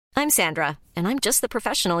I'm Sandra, and I'm just the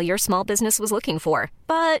professional your small business was looking for.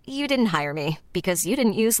 But you didn't hire me because you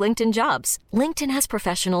didn't use LinkedIn Jobs. LinkedIn has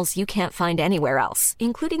professionals you can't find anywhere else,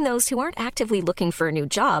 including those who aren't actively looking for a new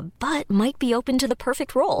job, but might be open to the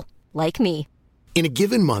perfect role, like me. In a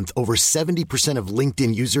given month, over 70% of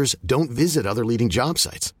LinkedIn users don't visit other leading job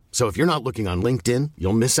sites. So if you're not looking on LinkedIn,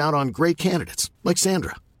 you'll miss out on great candidates like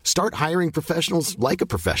Sandra. Start hiring professionals like a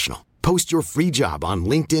professional. Post your free job on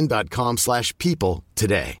linkedin.com/people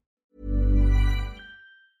today.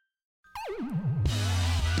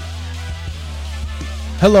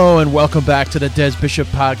 Hello and welcome back to the Des Bishop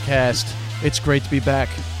Podcast. It's great to be back.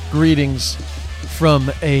 Greetings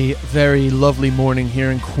from a very lovely morning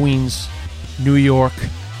here in Queens, New York.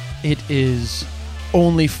 It is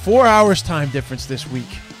only 4 hours time difference this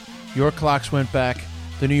week. Your clocks went back.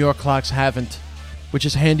 The New York clocks haven't, which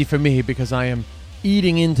is handy for me because I am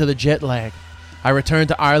eating into the jet lag. I returned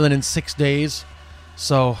to Ireland in 6 days,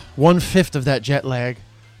 so 1/5 of that jet lag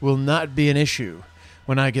will not be an issue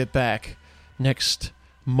when I get back next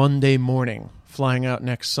Monday morning, flying out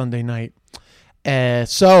next Sunday night.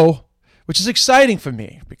 Which is exciting for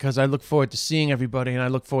me because I look forward to seeing everybody and I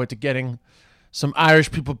look forward to getting some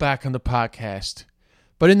Irish people back on the podcast.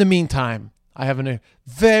 But in the meantime, I have a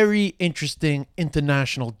very interesting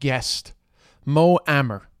international guest, Mo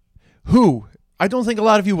Amer, who I don't think a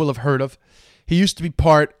lot of you will have heard of. He used to be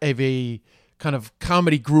part of a kind of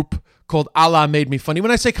comedy group called Allah Made Me Funny.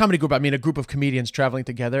 When I say comedy group, I mean a group of comedians traveling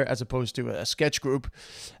together as opposed to a sketch group.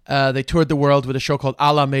 They toured the world with a show called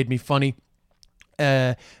Allah Made Me Funny.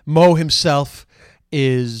 Mo himself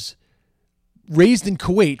is raised in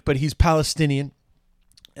Kuwait, but he's Palestinian.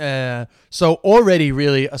 So already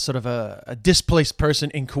really a sort of a displaced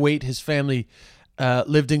person in Kuwait. His family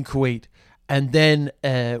lived in Kuwait. And then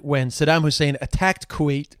when Saddam Hussein attacked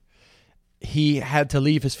Kuwait, he had to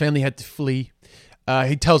leave. His family had to flee.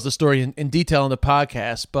 He tells the story in detail on the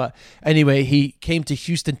podcast. But anyway, he came to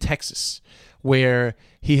Houston, Texas, where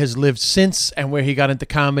he has lived since and where he got into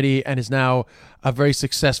comedy and is now a very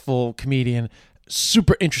successful comedian.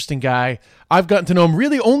 Super interesting guy. I've gotten to know him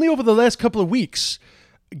really only over the last couple of weeks,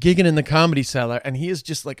 gigging in the Comedy Cellar, and he is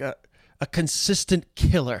just like a consistent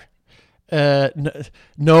killer.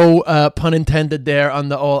 No pun intended there on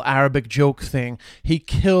the all Arabic joke thing. He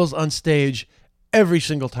kills on stage every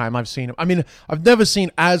single time I've seen him. I mean, I've never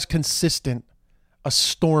seen as consistent a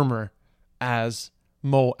stormer as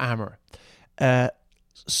Mo Amer.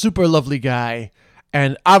 Super lovely guy.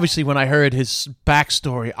 And obviously when I heard his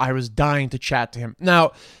backstory, I was dying to chat to him.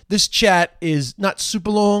 Now, this chat is not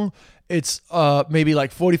super long. It's maybe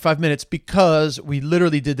like 45 minutes because we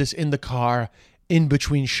literally did this in the car in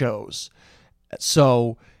between shows.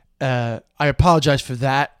 So I apologize for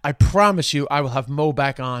that. I promise you I will have Mo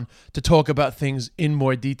back on to talk about things in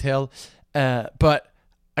more detail. But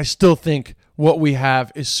I still think what we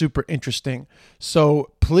have is super interesting.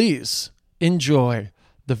 So please enjoy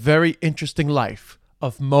the very interesting life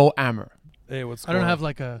of Mo Amer. Hey, what's I going don't on? have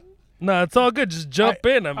like a... No, it's all good. Just jump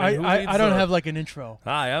in. I don't have like an intro.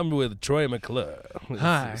 Hi, I'm with Troy McClure.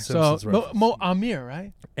 Hi. So Mo Amir,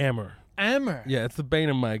 right? Amer. Amer. Yeah, it's the bane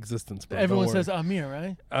of my existence. Bro. Everyone Don't worry. says Amir,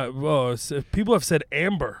 right? People have said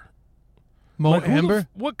Amber. Mo Like, Amber?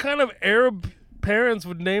 What kind of Arab parents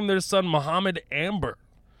would name their son Muhammad Amber?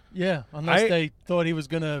 Yeah, unless they thought he was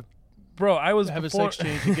going to Bro, I was have before... a sex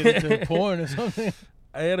change and get into porn or something.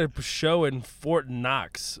 I had a show in Fort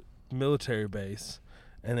Knox military base,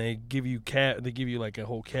 and they give you like a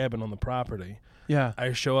whole cabin on the property. Yeah.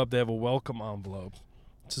 I show up, they have a welcome envelope.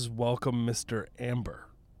 It says, "Welcome, Mr. Amber."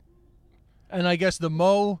 And I guess the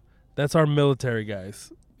Mo... That's our military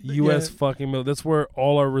guys. U.S. fucking military. That's where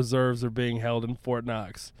all our reserves are being held in Fort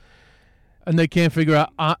Knox. And they can't figure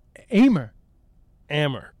out Amer.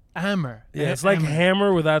 Amer. Amer. Yeah, it's like Amer.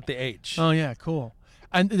 hammer without the H. Oh, yeah, cool.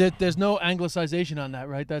 And there's no anglicization on that,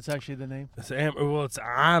 right? That's actually the name. It's it's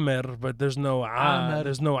Amer, but there's no Amer.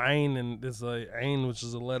 there's no Ain, and there's like Ain, which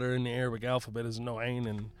is a letter in the Arabic alphabet. There's no Ain,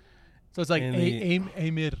 and so it's like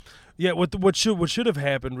Amir. Yeah, what should have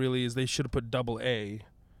happened really is they should have put double A.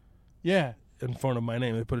 Yeah. In front of my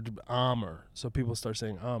name, they put it Amer, so people start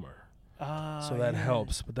saying Amer. So that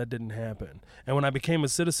helps, but that didn't happen. And when I became a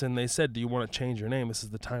citizen, they said, "Do you want to change your name? This is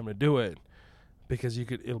the time to do it, because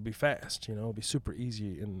it'll be fast, it'll be super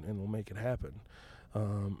easy, and we'll make it happen."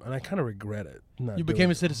 And I kind of regret it. You became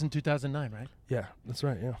a citizen in 2009, right? Yeah, that's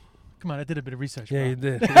right. Yeah. Come on, I did a bit of research. Yeah, bro. you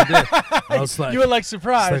did. I was like, you were like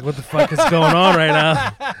surprised. it's like, what the fuck is going on right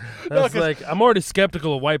now? No, That's 'cause- like, I'm already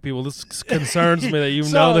skeptical of white people. This concerns me that you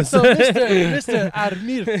so, know this. So, Mr.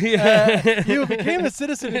 Armir, Yeah. you became a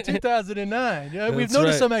citizen in 2009. We've That's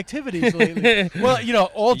noticed right. some activities lately. Well,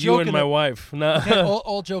 all You joking. and my wife. No. Okay,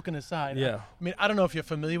 all joking aside. Yeah. I mean, I don't know if you're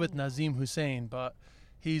familiar with Nazim Hussain, but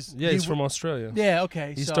he's He's from Australia. Yeah.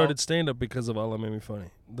 Okay. He started stand-up because of Allah Made Me Funny.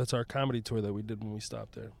 That's our comedy tour that we did when we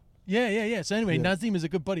stopped there. Yeah. So anyway, Yeah. Nazim is a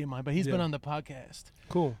good buddy of mine, but he's been Yeah. on the podcast.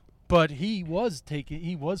 Cool. But he was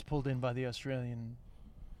pulled in by the Australian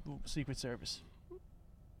Secret Service.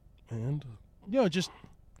 And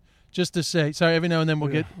Just to say, sorry. Every now and then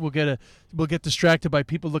we'll get distracted by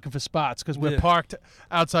people looking for spots because we're parked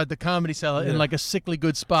outside the Comedy Cellar in like a sickly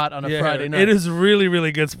good spot on a Friday night. It is a really,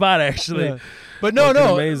 really good spot, actually. Yeah. But no,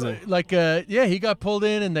 Fucking amazing. Like, he got pulled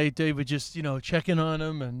in and they were just checking on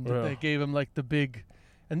him and Yeah. they gave him like the big,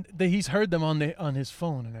 and he's heard them on his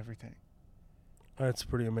phone and everything. That's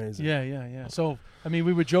pretty amazing. Yeah. So I mean,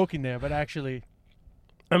 we were joking there, but actually,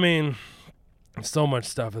 I mean, so much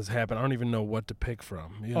stuff has happened. I don't even know what to pick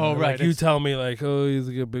from. You know? Oh, right. Like, you tell me, like, oh, he's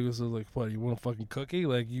a good big. So like, what? You want a fucking cookie?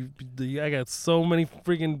 Like, I got so many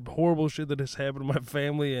freaking horrible shit that has happened to my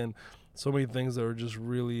family, and so many things that are just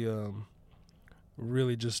really,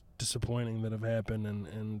 really just disappointing that have happened,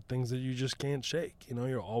 and things that you just can't shake.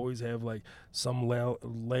 You'll always have like some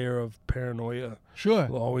layer of paranoia. sure.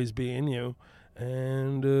 Will always be in you,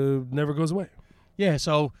 and never goes away. Yeah.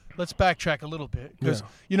 So let's backtrack a little bit because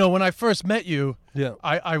when I first met you, Yeah.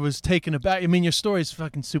 I was taken aback. I mean, your story is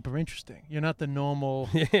fucking super interesting. You're not the normal,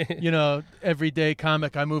 everyday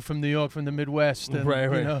comic. I moved from New York, from the Midwest, and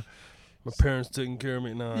Right. My parents taking care of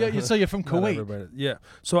me. No. Yeah, so you're from Not Kuwait. everybody. Yeah.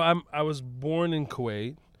 So I was born in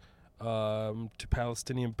Kuwait to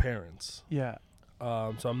Palestinian parents. Yeah.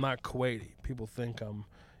 So I'm not Kuwaiti. People think I'm,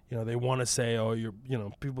 they want to say, oh,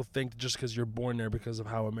 people think just because you're born there because of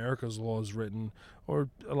how America's law is written, or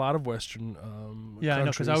a lot of Western Yeah, I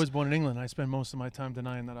know, because I countries. was born in England. I spend most of my time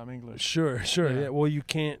denying that I'm English. Sure. Yeah. Yeah. Well, you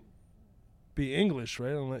can't be English,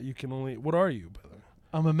 right? Unless you can only. What are you, brother?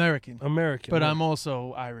 I'm American, American. but right? I'm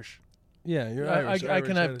also Irish. Yeah, you're I- Irish. I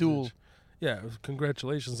can have Irish dual. heritage. Yeah,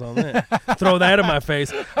 congratulations on that. Throw that in my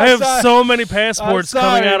face. I have so many passports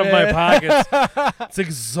coming out of my pockets. It's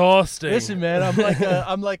exhausting. Listen, man,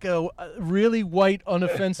 I'm like a really white,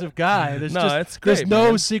 unoffensive guy. There's it's great. There's no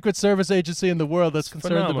man. Secret Service agency in the world that's It's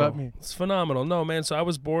concerned phenomenal. about me. It's phenomenal. No, man. So I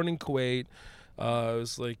was born in Kuwait. It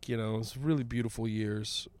was like, it was really beautiful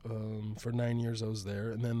years. For 9 years I was there,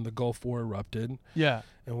 and then the Gulf War erupted, Yeah.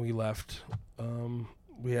 and we left.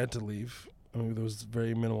 We had to leave. I mean, there was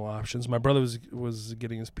very minimal options. My brother was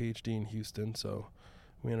getting his PhD in Houston, so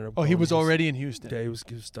we ended up. Oh, he going was to- already in Houston. Yeah, he was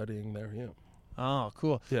studying there. Yeah. Oh,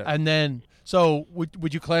 cool. Yeah. And then, so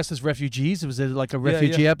would you class as refugees? Was it like a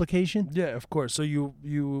refugee application? Yeah, of course. So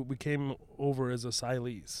we came over as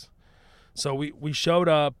asylees. So we showed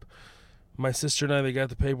up. My sister and I, they got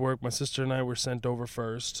the paperwork. My sister and I were sent over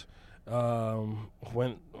first.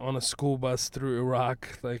 Went on a school bus through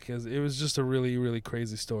Iraq. It was just a really, really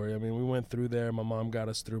crazy story. I mean, we went through there. My mom got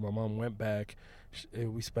us through. My mom went back.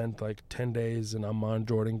 We spent like 10 days in Amman,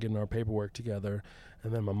 Jordan, getting our paperwork together.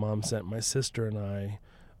 And then my mom sent my sister and I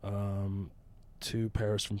to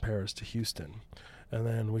Paris, from Paris to Houston. And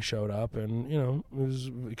then we showed up, and, it was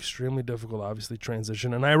extremely difficult, obviously,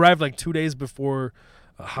 transition. And I arrived like 2 days before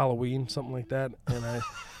Halloween, something like that. And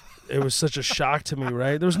it was such a shock to me,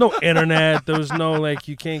 right? There was no internet. There was no,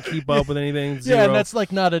 you can't keep up with anything. Zero. Yeah, and that's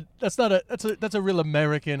a real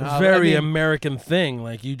American. Very American thing.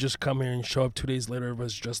 Like, you just come here and show up 2 days later,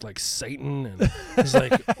 everybody's dressed like Satan, and it's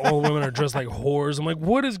like all women are dressed like whores. I'm like,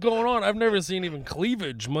 what is going on? I've never seen even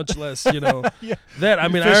cleavage, much less, Yeah. that. I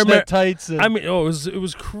mean, I Fishnet remember tights. And, it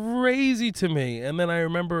was crazy to me. And then I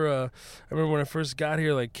remember when I first got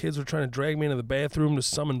here, like, kids were trying to drag me into the bathroom to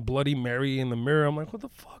summon Bloody Mary in the mirror. I'm like,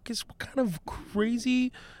 what kind of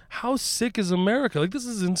crazy, how sick is America? Like, this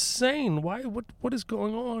is insane. Why? What is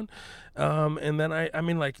going on? And then I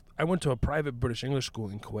went to a private British English school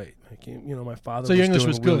in Kuwait. Like, my father. So your English doing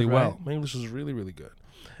was good, really right? well. My English was really, really good.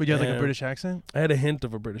 Would you have like a and- British accent? I had a hint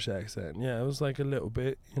of a British accent. Yeah, it was like a little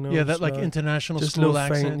bit. Yeah, that just, like international just school little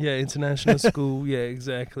accent. faint, yeah, international school. Yeah,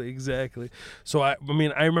 exactly. So I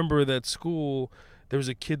remember that school. There was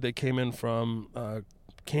a kid that came in from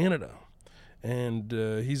Canada, and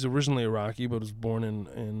he's originally Iraqi, but was born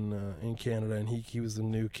in Canada, and he was the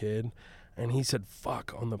new kid, and he said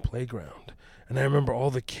 "fuck" on the playground, and I remember all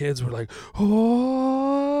the kids were like,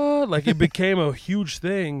 "Oh!" Like, it became a huge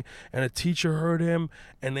thing, and a teacher heard him,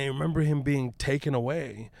 and they remember him being taken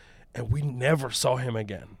away, and we never saw him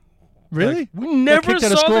again. Really? Like, we never kicked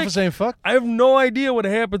out of saw school that. for saying fuck? I have no idea what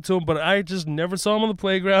happened to him, but I just never saw him on the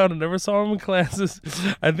playground. I never saw him in classes.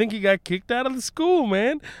 I think he got kicked out of the school,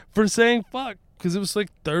 man, for saying fuck. Because it was like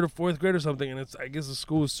 3rd or 4th grade or something, and I guess the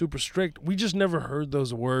school was super strict. We just never heard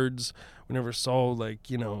those words. We never saw, like,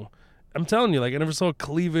 you know, I'm telling you, like, I never saw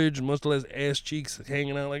cleavage, much less ass cheeks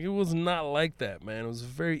hanging out. Like, it was not like that, man. It was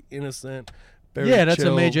very innocent, very that's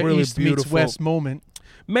chill, a major really East beautiful. meets West moment.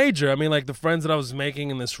 Major. I mean, like, the friends that I was making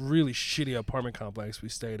in this really shitty apartment complex we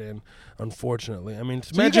stayed in, unfortunately. I mean,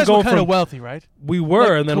 So imagine you guys going were kind from of wealthy, right? we were,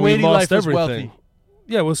 like, and then we Kuwaiti lost life was everything. wealthy.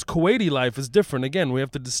 Yeah, it was Kuwaiti life is different. Again, we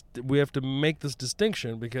have to make this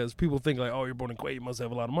distinction because people think like, oh, you're born in Kuwait, you must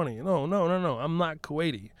have a lot of money. No. I'm not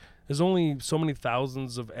Kuwaiti. There's only so many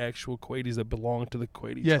thousands of actual Kuwaitis that belong to the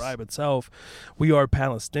Kuwaiti tribe itself. We are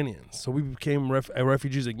Palestinians, so we became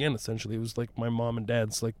refugees again. Essentially, it was like my mom and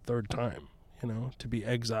dad's like 3rd time, you know, to be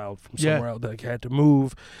exiled from somewhere else. Like, had to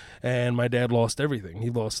move, and my dad lost everything. He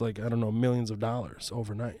lost like, I don't know, millions of dollars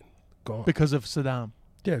overnight, gone Because of Saddam.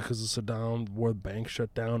 Yeah, because of Saddam, World Bank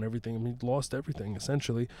shut down everything. I mean, he lost everything,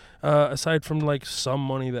 essentially, aside from, like, some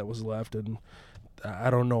money that was left. And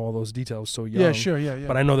I don't know all those details, so young. Yeah, sure, yeah.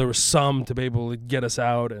 But I know there was some to be able to get us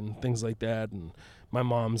out and things like that. And my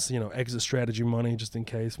mom's, you know, exit strategy money just in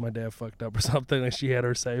case my dad fucked up or something. Like, she had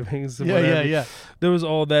her savings and whatever. Yeah. There was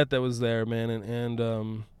all that was there, man.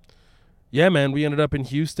 And yeah, man, we ended up in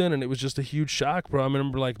Houston, and it was just a huge shock, bro. I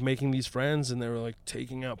remember, like, making these friends, and they were, like,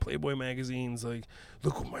 taking out Playboy magazines, like,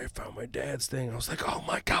 look what I found my dad's thing. I was like, oh,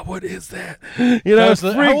 my God, what is that? You know,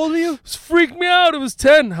 How old were you? It freaked me out. It was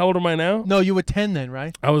 10. How old am I now? No, you were 10 then,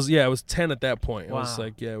 right? I was 10 at that point. Wow. I was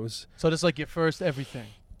like, it was... So that's like your first everything.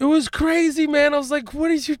 It was crazy, man. I was like, what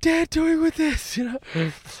is your dad doing with this? You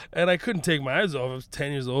know? And I couldn't take my eyes off. I was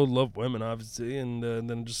 10 years old, loved women, obviously, and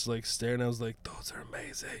then just, like, staring. I was like, those are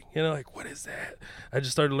amazing. You know, like, what is that? I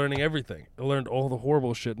just started learning everything. I learned all the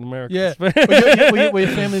horrible shit in America. Yeah. were your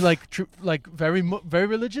family, like very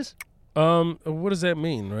religious? What does that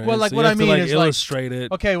mean, right? Well, like, so what you I have mean to, like, is, illustrate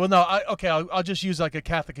it. Okay, well, no, I'll just use, like, a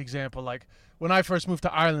Catholic example. Like, when I first moved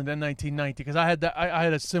to Ireland in 1990, because I had I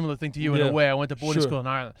had a similar thing to you in a way. I went to boarding school in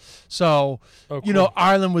Ireland. So, you know,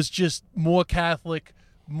 Ireland was just more Catholic,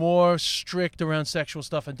 more strict around sexual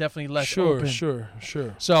stuff, and definitely less open. Sure.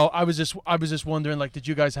 So I was just wondering, like, did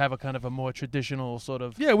you guys have a kind of a more traditional sort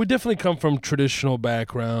of... Yeah, we definitely come from traditional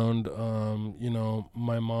background. You know,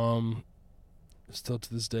 my mom still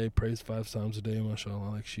to this day prays 5 times a day,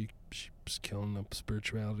 mashallah. Like, she's killing the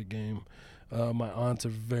spirituality game. My aunts are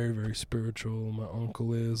very, very spiritual. My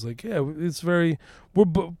uncle is. Like, yeah, it's very...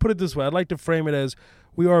 put it this way. I'd like to frame it as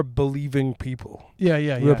we are believing people.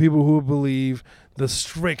 Yeah. We are people who believe the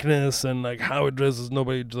strictness and, like, how it dresses.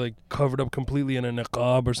 Nobody, like, covered up completely in a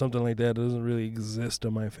niqab or something like that. It doesn't really exist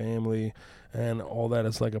in my family. And all that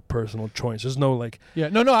is, like, a personal choice. There's no, like... Yeah,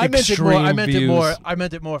 no, I meant it more. views. I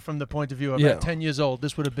meant it more from the point of view of at 10 years old.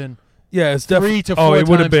 This would have been... Yeah, it's definitely 3 to 4 it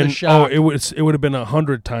would have times been the shock. it would have been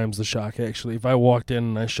 100 times the shock, actually. If I walked in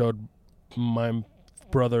and I showed my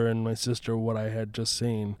brother and my sister what I had just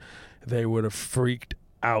seen, they would have freaked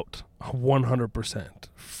out 100%.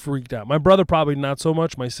 Freaked out. My brother probably not so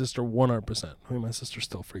much. My sister 100%. I mean, my sister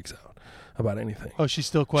still freaks out about anything. Oh, she's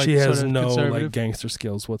still quite. She has sort of no, conservative? like, gangster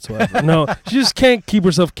skills whatsoever. No, she just can't keep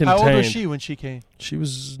herself contained. How old was she when she came? She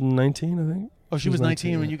was 19, I think. Oh, she was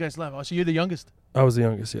 19 when yeah. you guys left. Oh, so you're the youngest. I was the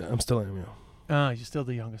youngest. Yeah, I'm still am. Yeah. Ah, you're still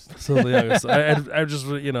the youngest. Still the youngest. I just,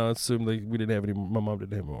 you know, assumed like we didn't have any. My mom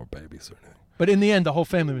didn't have more babies or anything. But in the end, the whole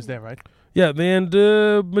family was there, right? Yeah, and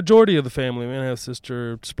majority of the family, man, I have a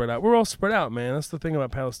sister spread out. We're all spread out, man. That's the thing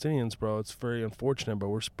about Palestinians, bro. It's very unfortunate, but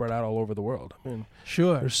we're spread out all over the world. I mean,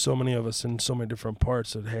 sure. There's so many of us in so many different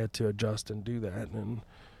parts that had to adjust and do that, and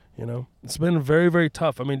you know, it's been very, very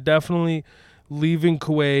tough. I mean, definitely leaving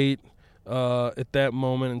Kuwait at that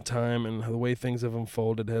moment in time and the way things have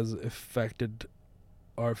unfolded has affected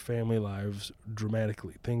our family lives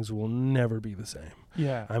dramatically. Things will never be the same.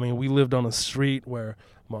 Yeah. I mean, we lived on a street where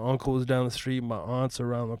my uncle was down the street, my aunts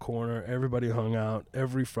around the corner, everybody hung out.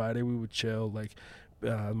 Every Friday we would chill. Like,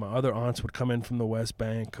 my other aunts would come in from the West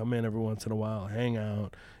Bank, come in every once in a while, hang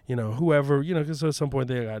out. You know, whoever, you know, because at some point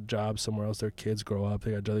they got jobs somewhere else. Their kids grow up.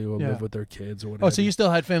 They go live with their kids or whatever. Oh, so you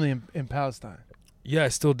still had family in Palestine? Yeah, I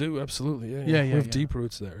still do. Absolutely. Yeah. We have deep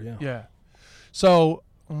roots there. Yeah. Yeah. So,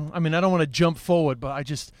 I mean, I don't want to jump forward, but I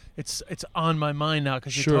just, it's on my mind now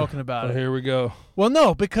because you're talking about it. Here we go. Well,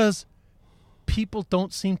 no, because people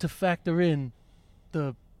don't seem to factor in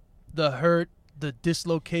the hurt, the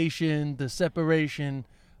dislocation, the separation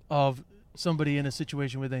of somebody in a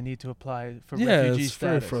situation where they need to apply for refugee it's status.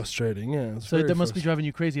 very frustrating. Yeah, So that must be driving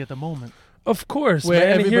you crazy at the moment. Of course, Where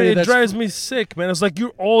man. everybody It that's- drives me sick, man. It's like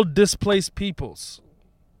you're all displaced peoples.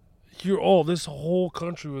 This whole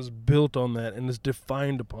country was built on that and is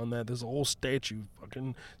defined upon that. There's a whole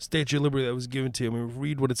fucking Statue of Liberty that was given to you. I mean,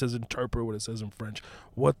 read what it says, interpret what it says in French.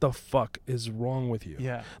 What the fuck is wrong with you?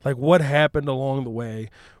 Yeah. Like, what happened along the way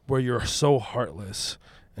where you're so heartless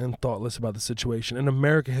and thoughtless about the situation? And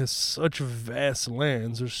America has such vast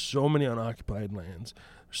lands. There's so many unoccupied lands.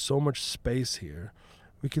 There's so much space here.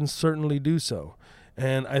 We can certainly do so.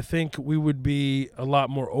 And I think we would be a lot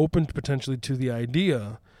more open potentially to the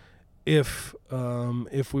idea if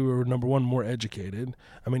we were, number one, more educated.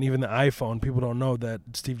 I mean, even the iPhone, people don't know that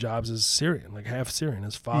Steve Jobs is Syrian, like half Syrian.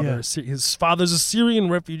 His father's a Syrian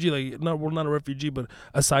refugee, not a refugee, but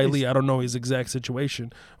asylee. I don't know his exact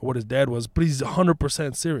situation or what his dad was, but he's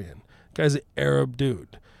 100% Syrian. Guy's an Arab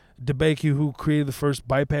dude. DeBakey, who created the first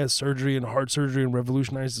bypass surgery and heart surgery and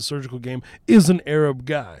revolutionized the surgical game, is an Arab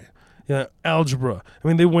guy. Yeah, algebra. I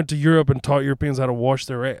mean, they went to Europe and taught Europeans how to wash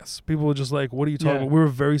their ass. People were just like, what are you talking about? We're a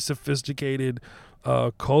very sophisticated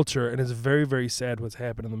culture, and it's very, very sad what's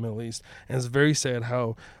happened in the Middle East. And it's very sad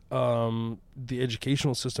how the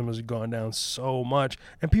educational system has gone down so much,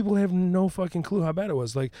 and people have no fucking clue how bad it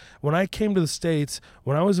was. Like, when I came to the States,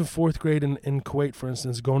 when I was in 4th grade in Kuwait, for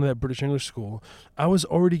instance, going to that British English school, I was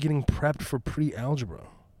already getting prepped for pre-algebra.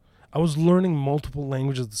 I was learning multiple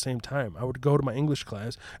languages at the same time. I would go to my English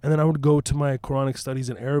class, and then I would go to my Quranic studies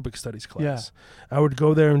and Arabic studies class. Yeah. I would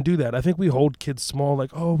go there and do that. I think we hold kids small,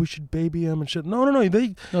 like, oh, we should baby them and shit. No.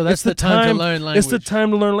 That's the time to learn language. It's the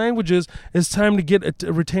time to learn languages. It's time to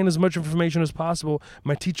retain as much information as possible.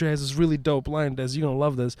 My teacher has this really dope line, Des, you're going to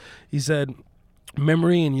love this. He said,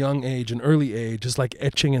 memory in young age and early age is like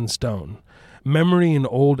etching in stone. Memory in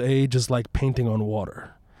old age is like painting on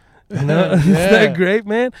water. You know? Isn't that great,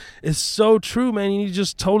 man? It's so true, man. You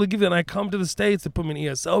just totally give that. And I come to the States, they put me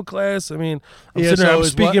in ESL class. I mean, I'm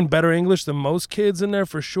speaking better English than most kids in there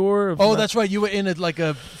for sure. That's right. You were in it like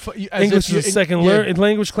English is a second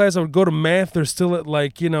language class. I would go to math. They're still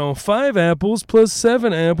at 5 apples plus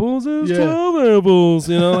 7 apples is 12 apples.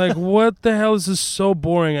 Like, what the hell? This is so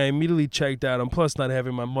boring. I immediately checked out. And plus not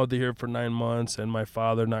having my mother here for 9 months and my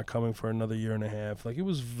father not coming for another year and a half. Like, it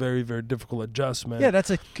was very, very difficult adjustment. Yeah, that's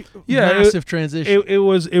a massive transition. It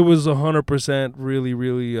was 100%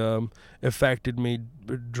 really affected me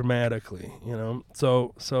dramatically,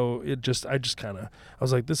 So I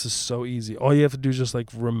was like, this is so easy. All you have to do is just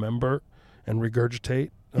remember and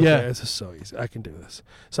regurgitate. Okay, this is so easy. I can do this.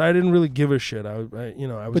 So I didn't really give a shit. I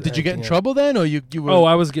was. But did you get in trouble then, or you were? Oh,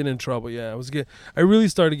 I was getting in trouble. Yeah, I really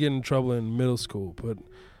started getting in trouble in middle school, but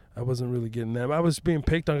I wasn't really getting that. I was being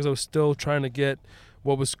picked on because I was still trying to get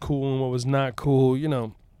what was cool and what was not cool.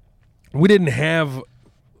 We didn't have,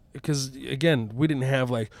 because again, we didn't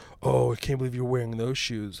have oh, I can't believe you're wearing those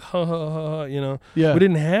shoes. Ha ha ha. Yeah. We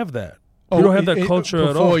didn't have that. We don't have that culture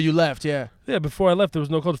at all. Before you left, yeah. Yeah, before I left, there was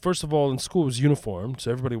no culture. First of all, in school, it was uniformed,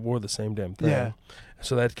 so everybody wore the same damn thing. Yeah.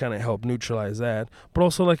 So that kind of helped neutralize that. But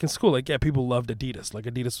also, in school, people loved Adidas.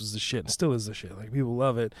 Adidas was the shit and still is the shit. People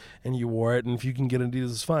love it, and you wore it, and if you can get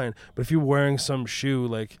Adidas, it's fine. But if you're wearing some shoe,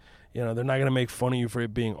 they're not going to make fun of you for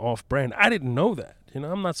it being off-brand. I didn't know that.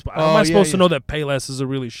 I'm not supposed to know that Payless is a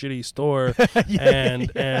really shitty store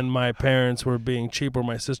and my parents were being cheap, or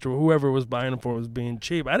my sister or whoever was buying them for was being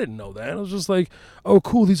cheap. I didn't know that. I was just like, oh,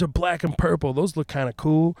 cool, these are black and purple. Those look kind of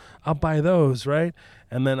cool. I'll buy those, right?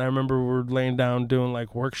 And then I remember we're laying down doing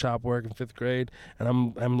workshop work in 5th grade, and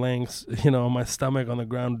I'm laying, on my stomach on the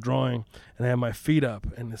ground drawing, and I have my feet up,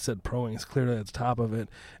 and it said Pro Wings clearly at the top of it.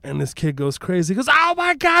 And this kid goes crazy. He goes, oh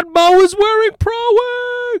my God, Mo is wearing Pro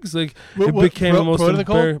Wings. It became the most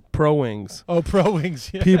Pro Wings. Oh, Pro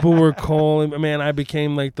Wings. Yeah. People were calling. Man, I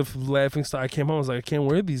became the laughing stock. I came home. I was like, I can't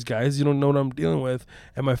wear these guys. You don't know what I'm dealing with.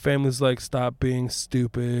 And my family's like, stop being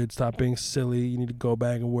stupid. Stop being silly. You need to go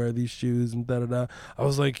back and wear these shoes and da-da-da. I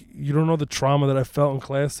was like, you don't know the trauma that I felt in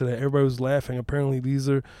class today. Everybody was laughing. Apparently, these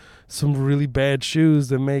are some really bad shoes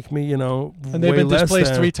that make me, and they've been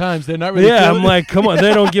displaced 3 times. They're not really. Yeah, I'm like, come on.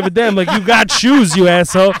 They don't give a damn. You got shoes, you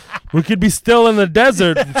asshole. We could be still in the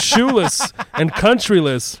desert, shoeless and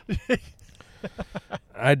countryless.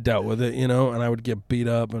 I dealt with it, and I would get beat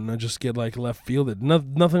up and I'd just get left fielded.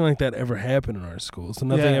 Nothing like that ever happened in our school. So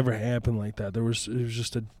nothing ever happened like that. It was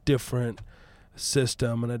just a different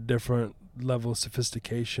system and a different level of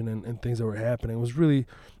sophistication and things that were happening. I was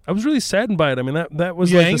really saddened by it. I mean, that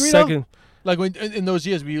was the second. When in those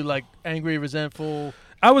years, were you angry, resentful?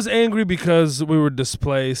 I was angry because we were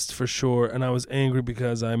displaced for sure, and I was angry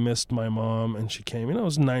because I missed my mom and she came. I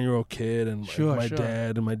was a 9-year-old kid, and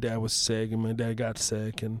my dad was sick, and my dad got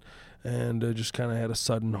sick, and and just kind of had a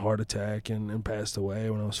sudden heart attack and passed away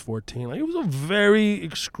when I was 14. Like, it was a very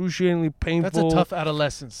excruciatingly painful. That's a tough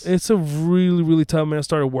adolescence. It's a really, really tough. Man, I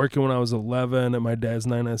started working when I was 11 at my dad's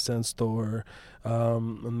 99-cent store,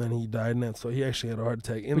 and then he died in that. So he actually had a heart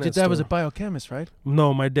attack in but that your dad store. was a biochemist, right?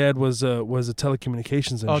 No, my dad was a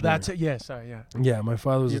telecommunications engineer. Oh, that's it. Yeah, sorry, yeah. Yeah, my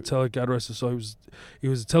father was God rest his soul. He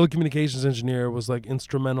was a telecommunications engineer. Was like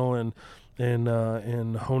instrumental in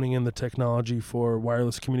honing in the technology for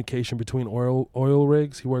wireless communication between oil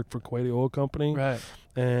rigs. He worked for Kuwaiti Oil Company, Right.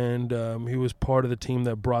 And he was part of the team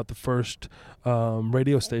that brought the first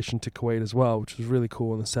radio station to Kuwait as well, which was really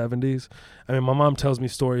cool in the 70s. I mean, my mom tells me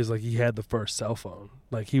stories like he had the first cell phone.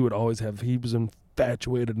 Like, he would always have. He was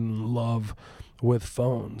infatuated and in love with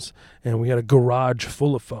phones, and we had a garage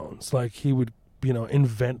full of phones. Like, he would,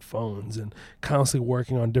 invent phones and constantly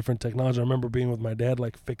working on different technology. I remember being with my dad,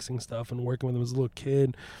 like, fixing stuff and working with him as a little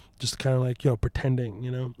kid, just kind of like, pretending,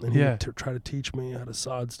 and he would try to teach me how to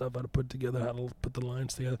solder stuff, how to put together, how to put the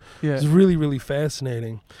lines together. Yeah. It was really, really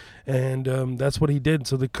fascinating. And that's what he did.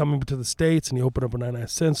 So they're coming to the States, and he opened up a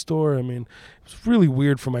 99-cent store. I mean, it was really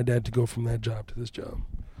weird for my dad to go from that job to this job.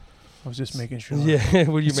 I was just making sure. Yeah,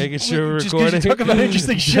 were you making sure we're just recording? Just because you talk about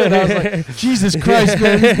interesting shit, I was like, Jesus Christ,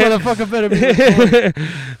 man, this motherfucker better be recording.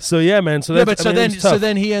 So yeah, man. So that's, so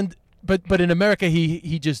then he but in America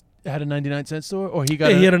he just had a 99-cent store, or he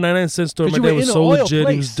got he had a 99-cent store. My dad was so legit.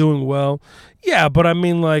 He was doing well. Yeah, but I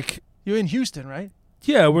mean, like, you're in Houston, right?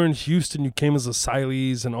 Yeah, we're in Houston. You came as a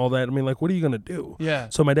asylees and all that. I mean, like, what are you gonna do? Yeah.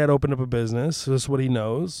 So my dad opened up a business. That's what he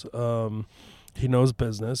knows. He knows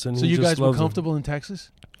business, and so he you just guys were loves comfortable in Texas?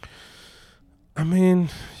 I mean,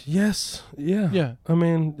 yes, yeah. Yeah. I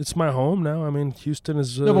mean, it's my home now. I mean, Houston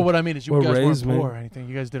is. No, but what I mean is, you guys weren't raised me. poor or anything.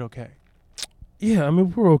 You guys did okay. Yeah, I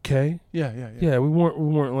mean, we're okay. Yeah. Yeah, we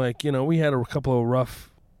weren't like, we had a couple of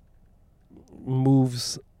rough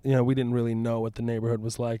moves. We didn't really know what the neighborhood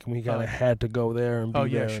was like, and we kind of had to go there and be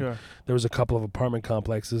there. Sure. There was a couple of apartment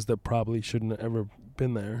complexes that probably shouldn't have ever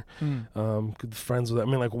been there. Good friends with. I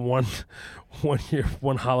mean, like one year,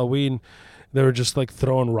 one Halloween, they were just like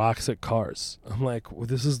throwing rocks at cars. I'm like, well,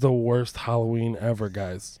 this is the worst Halloween ever,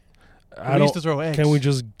 guys. We used to throw eggs. Can we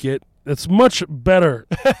just get? It's much better.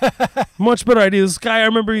 Much better idea. This guy, I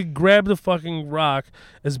remember he grabbed a fucking rock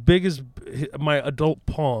as big as my adult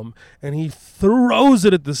palm, and he throws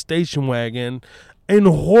it at the station wagon in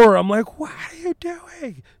horror. I'm like, what are you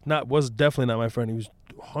doing? Was definitely not my friend. He was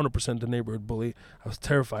 100% the neighborhood bully. I was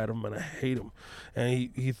terrified of him, and I hate him. And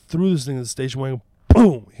he threw this thing at the station wagon.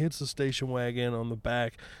 Boom! Hits the station wagon on the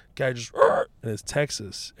back. Guy just, and it's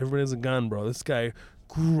Texas. Everybody has a gun, bro. This guy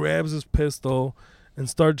grabs his pistol and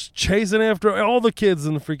starts chasing after all the kids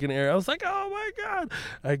in the freaking area. I was like, oh my God.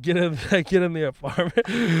 I get in the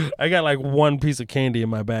apartment. I got like one piece of candy in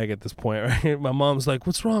my bag at this point, right? My mom's like,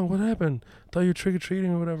 what's wrong? What happened? Thought you were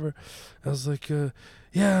trick-or-treating or whatever. I was like,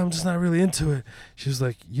 yeah, I'm just not really into it. She was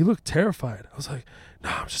like, you look terrified. I was like, no,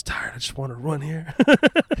 I'm just tired. I just want to run here.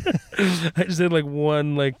 I just had like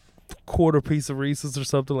one quarter piece of Reese's or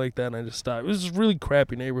something like that, and I just stopped. It was just a really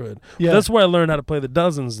crappy neighborhood. Yeah. That's where I learned how to play the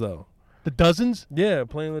dozens, though. The dozens? Yeah,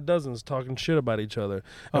 playing the dozens, talking shit about each other,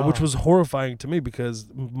 which was horrifying to me because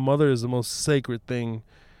mother is the most sacred thing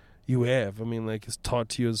you have. I mean, like, it's taught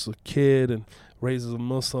to you as a kid and raised as a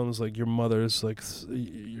Muslim. It's like your mother is like,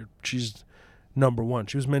 she's number one.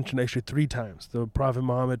 She was mentioned actually 3 times. The Prophet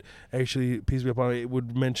Muhammad, actually, peace be upon him,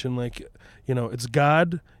 would mention, like, it's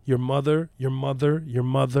God, your mother, your mother, your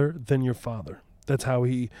mother, then your father. That's how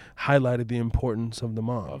he highlighted the importance of the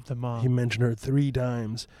mom. He mentioned her 3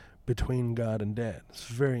 times between God and dad. It's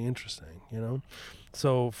very interesting,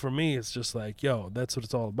 So for me, it's just like, yo, that's what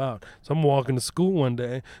it's all about. So I'm walking to school one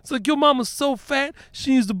day. It's like, your mama's so fat,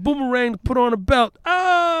 she used a boomerang to put on a belt.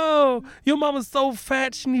 Oh, your mama's so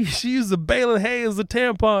fat, she used a bale of hay as a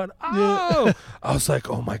tampon. Oh. Yeah. I was like,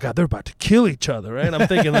 oh my God, they're about to kill each other, right? I'm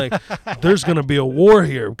thinking like, there's going to be a war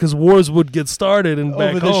here because wars would get started and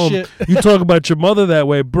back home. Shit. You talk about your mother that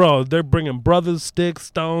way, bro. They're bringing brothers, sticks,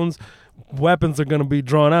 stones. Weapons are going to be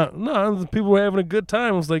drawn out. No, people were having a good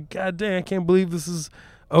time. I was like, God damn, I can't believe this is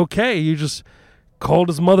okay. You just called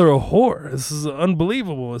his mother a whore. This is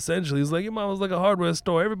unbelievable, essentially. He's like, your mom was like a hardware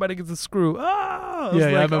store. Everybody gets a screw. I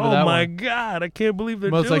remember that my one. God, I can't believe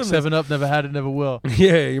they're doing like 7-Up, never had it, never will.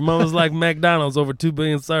 Yeah, your mom was like McDonald's, over 2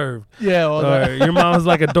 billion served. Yeah. Well, your mom was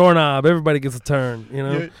like a doorknob. Everybody gets a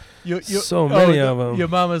turn, so many of them.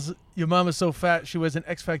 Your Your mama's so fat she wears an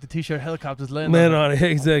X Factor T-shirt. Helicopters land on it.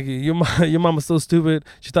 Exactly. Your mama's so stupid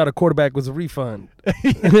she thought a quarterback was a refund.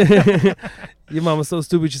 Your mama's so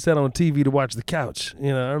stupid she sat on TV to watch The Couch.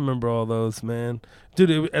 You know, I remember all those, man.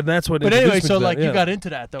 Dude, and that's what. But anyway, so like you got into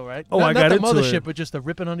that though, right? Oh, I got into it. Not the mothership, it. but just the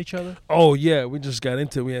ripping on each other. Oh yeah, we just got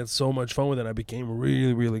into it. We had so much fun with it. I became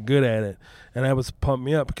really, really good at it, and that was pumped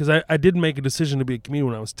me up because I did make a decision to be a comedian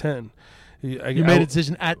when I was 10. You made a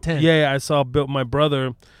decision at 10. Yeah, I saw my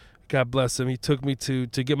brother. God bless him. He took me to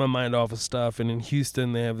get my mind off of stuff. And in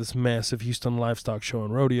Houston, they have this massive Houston livestock show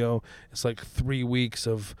and rodeo. It's like 3 weeks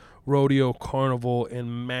of rodeo, carnival,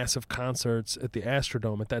 and massive concerts at the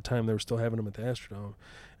Astrodome. At that time, they were still having them at the Astrodome.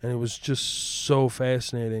 And it was just so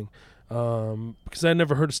fascinating because I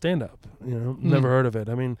never heard of stand-up. You know, never heard of it.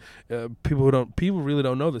 I mean, people really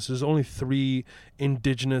don't know this. There's only 3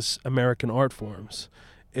 indigenous American art forms.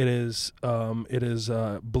 It is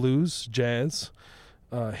blues, jazz,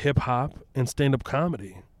 hip hop, and stand-up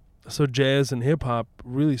comedy. So jazz and hip hop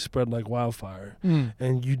really spread like wildfire,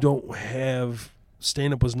 and you don't have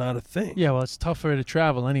stand-up was not a thing. Yeah, well, it's tougher to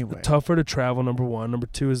travel anyway. Tougher to travel. Number one. Number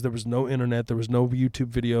two is there was no internet. There was no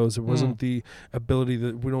YouTube videos. There wasn't the ability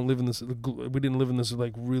that we didn't live in this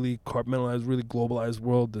like really compartmentalized, really globalized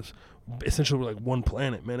world. This essentially we're like one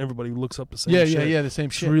planet, man. Everybody looks up the same shit. Yeah, the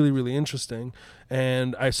same shit. It's really, really interesting.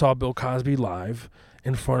 And I saw Bill Cosby live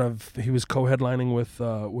in front of. He was co-headlining with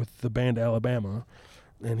the band Alabama.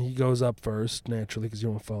 And he goes up first, naturally, because you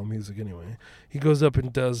don't follow music anyway. He goes up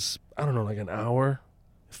and does, I don't know, like an hour.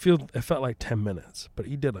 It felt like 10 minutes, but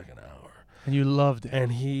he did like an hour. And you loved it.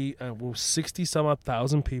 And he was 60-some-odd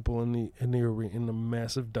thousand people in the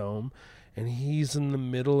massive dome, and he's in the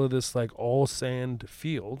middle of this like all sand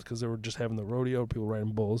field because they were just having the rodeo, people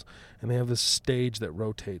riding bulls, and they have this stage that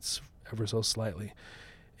rotates ever so slightly.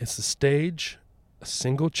 It's the stage, a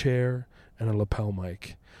single chair, and a lapel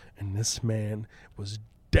mic, and this man was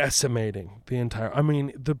decimating the entire. I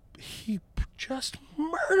mean, he just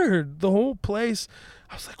murdered the whole place.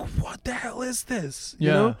 I was like, "What the hell is this?"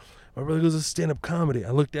 You know? My brother goes to stand-up comedy.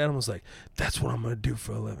 I looked at him. I was like, "That's what I'm gonna do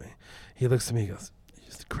for a living." He looks at me. He goes,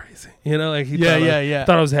 "You're crazy." You know, like he thought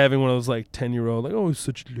I was having one of those like 10-year-old, like, "Oh, he's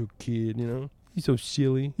such a little kid," you know. He's so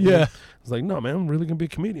silly. Yeah. I was like, no, man, I'm really going to be a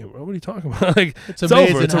comedian, bro. What are you talking about? Like, it's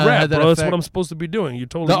over. It's a wrap, bro. That's what I'm supposed to be doing. You're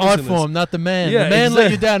totally the art missing form, this. not the man. Yeah, the man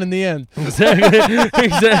let you down in the end.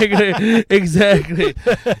 Exactly.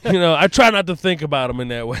 You know, I try not to think about him in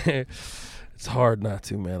that way. It's hard not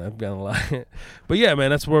to, man. I've got to lie. But yeah,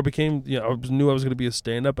 man, that's where I became, you know, I knew I was going to be a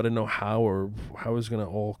stand-up. I didn't know how it was going to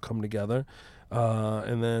all come together.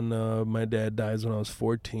 And then my dad dies when I was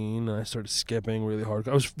 14, and I started skipping really hard.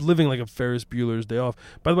 I was living like a Ferris Bueller's Day Off.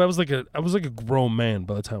 By the way, I was like a grown man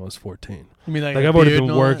by the time I was 14. You mean like I've already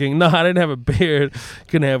been working. No, I didn't have a beard.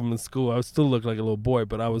 Couldn't have him in school. I would still look like a little boy,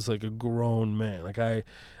 but I was like a grown man. Like I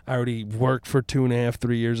already worked for 2.5,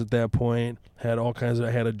 3 years at that point. Had all kinds of.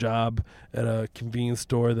 I had a job at a convenience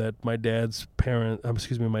store that my dad's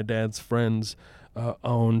friends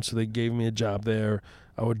owned, so they gave me a job there.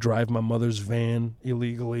 I would drive my mother's van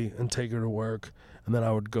illegally and take her to work, and then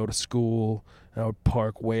I would go to school, and I would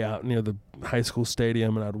park way out near the high school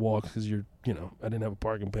stadium, and I'd walk because I didn't have a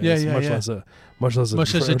parking pass, much less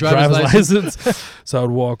a driver's license. So I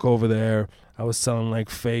would walk over there. I was selling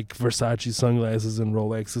like fake Versace sunglasses and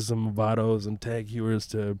Rolexes and Movados and Tag Heuers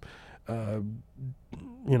to,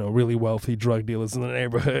 really wealthy drug dealers in the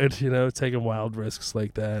neighborhood. Taking wild risks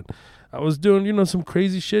like that. I was doing, some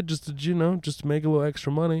crazy shit just to make a little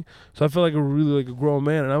extra money. So I felt like a grown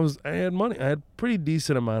man, and I had money. I had pretty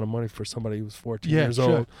decent amount of money for somebody who was 14 years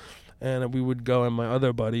old. And we would go, and my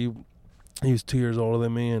other buddy, he was 2 years older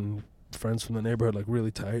than me, and friends from the neighborhood, like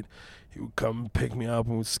really tight. He would come pick me up,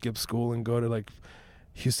 and we'd skip school and go to like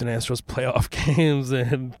Houston Astros playoff games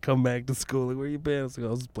and come back to school. Like, where you been? I was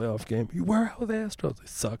like, this playoff game. You were out with the Astros. They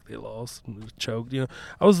sucked. They lost. And they choked.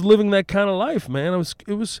 I was living that kind of life, man. It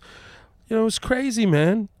was crazy,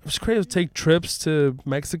 man. It was crazy to take trips to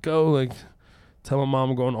Mexico, like tell my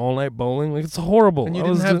mom I'm going all-night bowling. Like, it's horrible. And you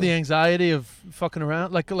didn't have the anxiety of fucking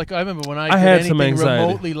around? Like I remember when I did had anything some anxiety.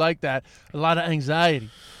 Remotely like that, a lot of anxiety.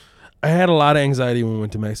 I had a lot of anxiety when we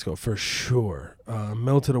went to Mexico, for sure.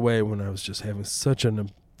 Melted away when I was just having such a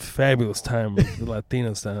fabulous time with the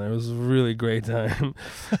Latinos down there. It was a really great time.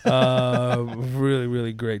 Really,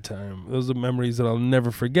 really great time. Those are memories that I'll never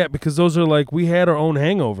forget, because those are like, we had our own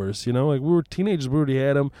hangovers, like we were teenagers, we already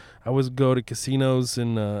had them. I would go to casinos,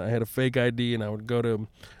 and I had a fake ID, and I would go to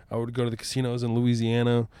the casinos in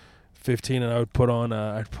Louisiana, 15, and I would put on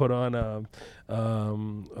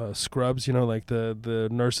Scrubs, like the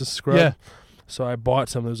nurse's scrub. Yeah. So I bought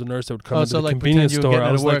some. There was a nurse that would come into the like convenience pretend you were store.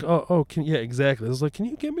 I was getting like, out yeah, exactly. I was like, can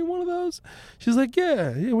you get me one of those? She's like,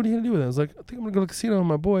 yeah. What are you going to do with it? I was like, I think I'm going to go to the casino with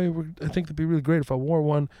my boy. I think it'd be really great if I wore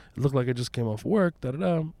one. It looked like I just came off work,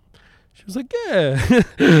 da-da-da. She was like, yeah.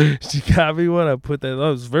 She got me one. I put that. I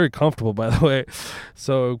was very comfortable, by the way.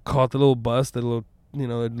 So caught the little bus, the little,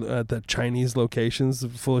 at the Chinese locations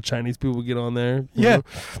full of Chinese people get on there. You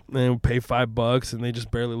know, and pay $5 and they just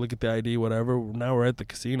barely look at the ID, whatever. Now we're at the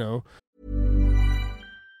casino.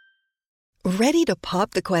 Ready to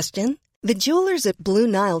pop the question? The jewelers at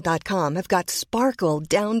BlueNile.com have got sparkle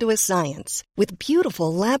down to a science with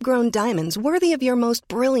beautiful lab-grown diamonds worthy of your most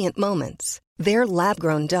brilliant moments. Their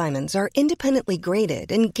lab-grown diamonds are independently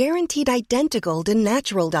graded and guaranteed identical to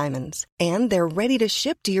natural diamonds, and they're ready to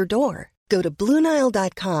ship to your door. Go to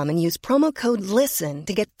BlueNile.com and use promo code LISTEN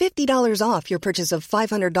to get $50 off your purchase of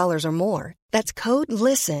 $500 or more. That's code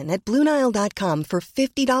LISTEN at BlueNile.com for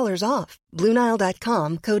 $50 off.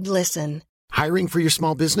 BlueNile.com, code LISTEN. Hiring for your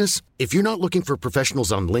small business? If you're not looking for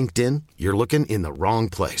professionals on LinkedIn, you're looking in the wrong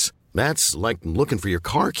place. That's like looking for your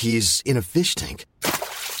car keys in a fish tank.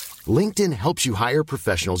 LinkedIn helps you hire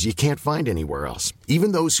professionals you can't find anywhere else,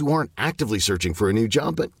 even those who aren't actively searching for a new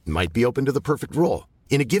job but might be open to the perfect role.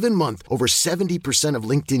 In a given month, over 70% of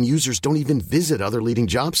LinkedIn users don't even visit other leading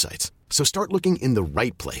job sites. So start looking in the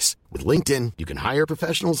right place. With LinkedIn, you can hire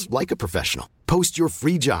professionals like a professional. Post your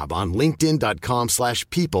free job on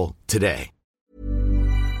linkedin.com/people today.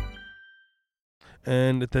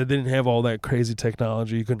 And they didn't have all that crazy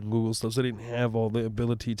technology. You couldn't Google stuff. So they didn't have all the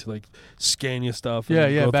ability to like scan your stuff.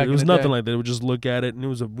 Yeah. Back it was nothing like that. They would just look at it, and it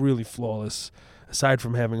was a really flawless. Aside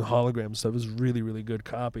from having hologram stuff, it was really, really good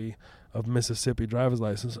copy of Mississippi driver's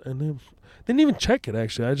license. And they didn't even check it.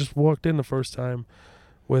 Actually, I just walked in the first time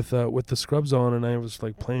with the scrubs on, and I was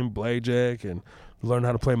like playing blackjack and learned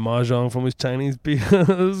how to play mahjong from these Chinese people. It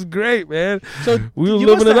was great, man. So we were you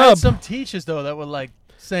living must it have had up. some teachers though that were like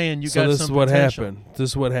saying you got some this is what potential. happened.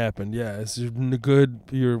 This is what happened. Yeah, it's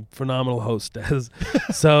you're a phenomenal host, Des.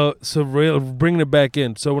 so bringing it back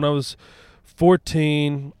in. So when I was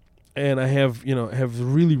 14, and I have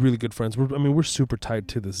really, really good friends. We're super tight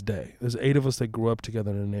to this day. There's 8 of us that grew up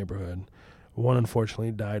together in a neighborhood. One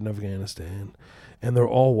unfortunately died in Afghanistan, and they're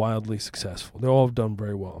all wildly successful. They all have done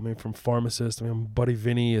very well. From pharmacists. Buddy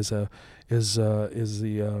Vinny is the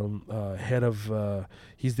head of.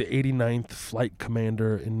 He's the 89th flight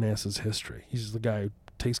commander in NASA's history. He's the guy who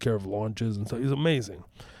takes care of launches and stuff. He's amazing.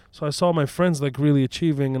 So I saw my friends like really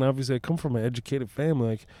achieving, and obviously I come from an educated family.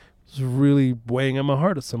 Like, it was really weighing on my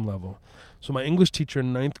heart at some level. So my English teacher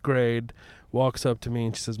in 9th grade walks up to me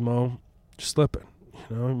and she says, "Mo, you're slipping.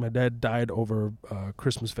 My dad died over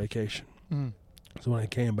Christmas vacation." So when I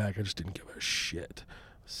came back, I just didn't give a shit.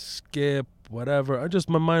 Skip, whatever.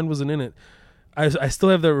 My mind wasn't in it. I still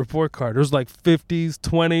have that report card. It was like 50s,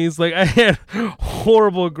 20s. Like, I had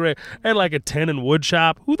horrible grade. I had like a 10 in wood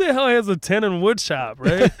shop. Who the hell has a 10 in wood shop,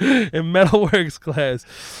 right? In metalworks class.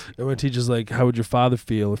 And my teacher's like, "How would your father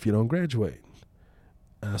feel if you don't graduate?"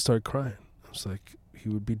 And I started crying. I was like, he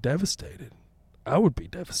would be devastated. I would be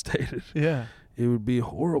devastated. Yeah. It would be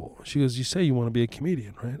horrible. She goes, "You say you want to be a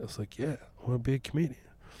comedian, right?" I was like, "Yeah, I want to be a comedian."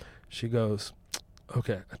 She goes,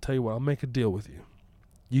 "Okay, I tell you what, I'll make a deal with you.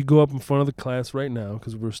 You go up in front of the class right now,"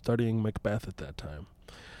 because we were studying Macbeth at that time.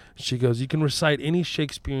 She goes, "You can recite any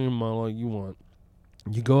Shakespearean monologue you want.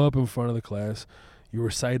 You go up in front of the class, you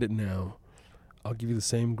recite it now. I'll give you the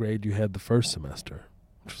same grade you had the first semester,"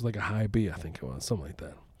 which was like a high B, I think it was, something like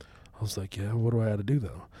that. I was like, "Yeah, what do I have to do,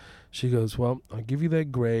 though?" She goes, "Well, I'll give you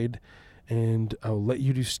that grade, and I'll let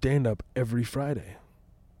you do stand-up every Friday."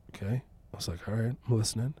 Okay? I was like, "All right, I'm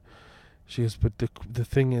listening." She goes, "But the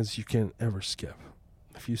thing is, you can't ever skip.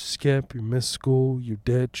 If you skip, you miss school, you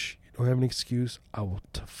ditch, you don't have an excuse, I will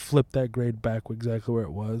flip that grade back exactly where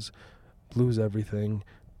it was, lose everything,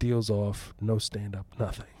 deals off, no stand-up,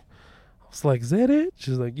 nothing." I was like, "Is that it?"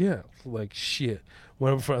 She's like, "Yeah." Like, shit.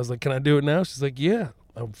 Went up in front, I was like, "Can I do it now?" She's like, "Yeah."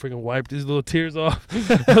 I freaking wiped these little tears off.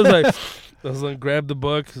 I was like, grabbed the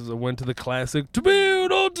book, because I went to the classic, "To be or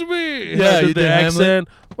not to be." Yeah, I did you the did accent,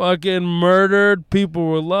 fucking murdered. People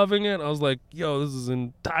were loving it. I was like, "Yo, this is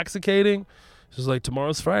intoxicating." She's like,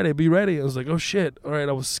 "Tomorrow's Friday, be ready." I was like, "Oh shit." All right,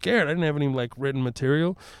 I was scared. I didn't have any like written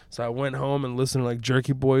material. So I went home and listened to like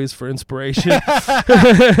Jerky Boys for inspiration.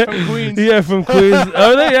 From Queens. Yeah, from Queens.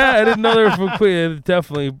 Oh, yeah, I didn't know they were from Queens.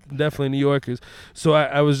 Definitely New Yorkers. So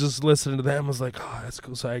I was just listening to them. I was like, "Oh, that's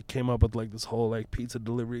cool." So I came up with like this whole like pizza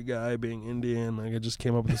delivery guy being Indian. Like, I just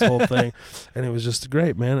came up with this whole thing. And it was just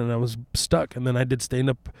great, man. And I was stuck. And then I did stand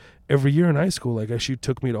up every year in high school. Like, she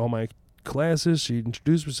took me to all my classes. She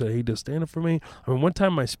introduced me, said, hey, does stand-up for me. I mean, one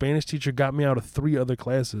time my Spanish teacher got me out of 3 other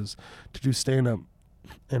classes to do stand-up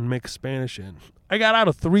and mix Spanish in. I got out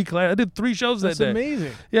of 3 classes. I did 3 shows that day. That's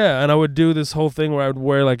amazing. Yeah, and I would do this whole thing where I would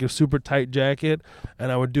wear like a super tight jacket,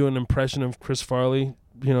 and I would do an impression of Chris Farley,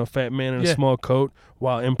 you know, fat man in a small coat,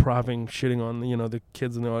 while improvising, shitting on, you know, the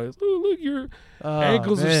kids in the audience. Oh, look, your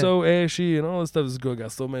ankles are so ashy, and all this stuff. This girl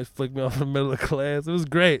got so mad, flicked me off in the middle of class. It was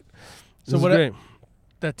great. It was great.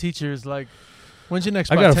 That teacher is like, when's your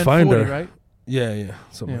next I spot? gotta find her. Right? Yeah,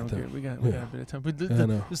 something like that. We got a bit of time. But this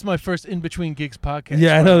is my first in between gigs podcast.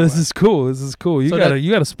 Yeah, I know. This is cool. You So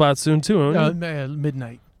got a spot soon too, huh?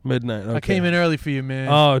 Midnight. Midnight. Okay. I came in early for you, man.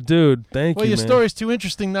 Oh, dude, thank you. Well, your man. story's too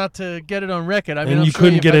interesting not to get it on record. I mean, and I'm you sure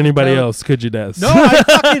couldn't get anybody tell. else, could you, Des? No, I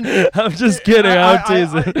fucking. I'm just kidding. I'm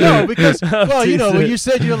teasing. No, because you know, when teasing. you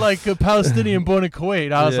said you're like a Palestinian born in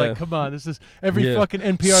Kuwait, I was like, come on, this is every fucking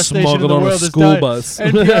NPR station in the world is school dying. bus.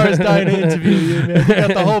 NPR is dying to interview you, man. You got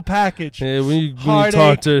the whole package. Yeah, when you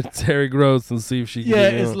talk to Terry Gross and see if she can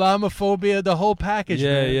get me on. Islamophobia, the whole package.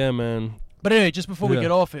 Yeah, man. But anyway, just before we get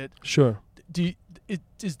off it, sure. Do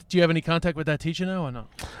you have any contact with that teacher now or no?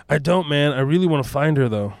 I don't, man. I really want to find her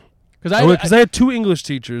though. Because I had 2 English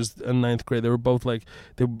teachers in 9th grade. They were both like,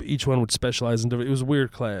 each one would specialize in different. It was a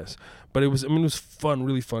weird class, but it was fun,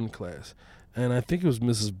 really fun class. And I think it was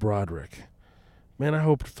Mrs. Broderick. Man, I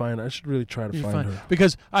hope to find her. I should really try to find her.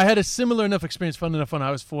 Because I had a similar enough experience, fun enough when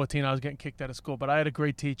I was 14. I was getting kicked out of school, but I had a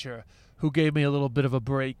great teacher who gave me a little bit of a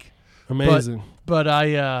break. Amazing. But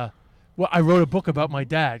I wrote a book about my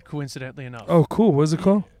dad, coincidentally enough. Oh, cool. What's it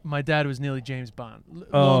called? My dad was nearly James Bond.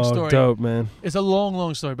 Long story. Dope, man. It's a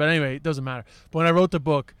long story, but anyway, it doesn't matter. But when I wrote the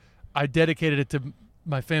book, I dedicated it to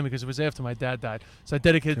my family because it was after my dad died. So I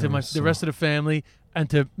dedicated it to the rest of the family and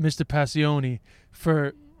to Mr. Passione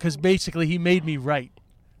because basically he made me write.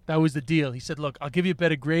 That was the deal. He said, look, I'll give you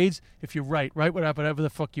better grades if you write whatever the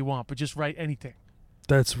fuck you want, but just write anything.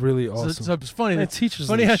 That's really awesome. So it's funny. Man, teachers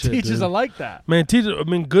funny how shit, teachers dude. are like that. Man, teachers. I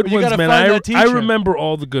mean, good ones, man. I remember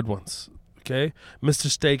all the good ones. Okay, Mr.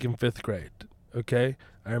 Steak in 5th grade. Okay,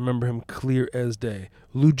 I remember him clear as day.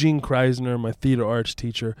 Lugene Kreisner, my theater arts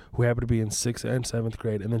teacher, who happened to be in 6th and 7th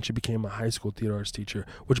grade, and then she became a high school theater arts teacher.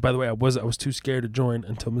 Which, by the way, I was too scared to join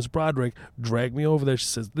until Ms. Broderick dragged me over there. She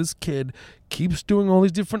says, "This kid keeps doing all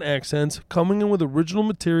these different accents, coming in with original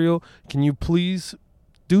material. Can you please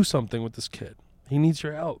do something with this kid? He needs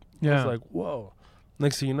your help." Yeah. I was like, whoa.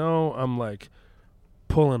 Next thing you know, I'm like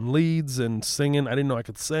pulling leads and singing. I didn't know I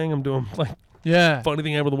could sing. I'm doing like funny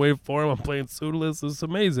thing happened with the waveform. I'm playing Pseudolus. It's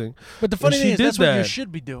amazing. But the funny thing is, that's what you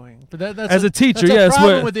should be doing. But that's as a teacher, that's a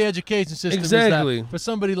problem with the education system. Exactly. Is that for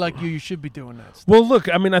somebody like you should be doing that stuff. Well,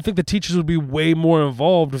 look, I mean, I think the teachers would be way more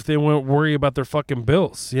involved if they weren't worried about their fucking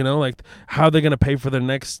bills. You know, like how they're going to pay for their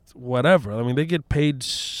next whatever. I mean, they get paid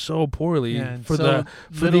so poorly for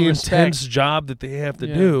the intense job that they have to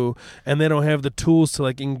do, and they don't have the tools to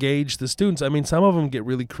like engage the students. I mean, some of them get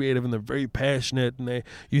really creative and they're very passionate, and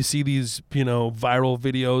you see these, you know, viral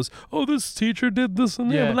videos. Oh, this teacher did this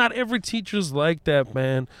and that. But not every teacher's like that,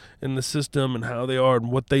 man, in the system and how they are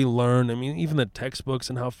and what they learn. I mean, even the textbooks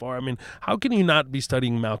and how far. I mean, how can you not be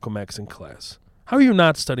studying Malcolm X in class? How are you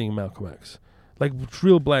not studying Malcolm X? Like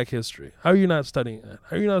real black history. How are you not studying that?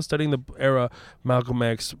 How are you not studying the era Malcolm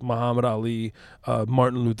X, Muhammad Ali,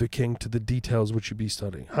 Martin Luther King to the details which you be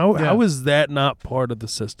studying? How is that not part of the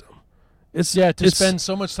system? Spend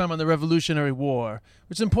so much time on the Revolutionary War,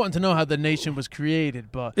 which is important to know how the nation was created,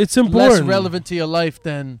 but it's important. Less relevant to your life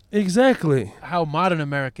than how modern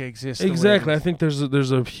America exists. Exactly. I think there's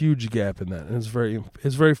a huge gap in that, and it's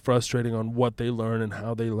very frustrating on what they learn and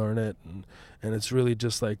how they learn it, and it's really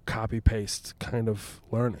just like copy paste kind of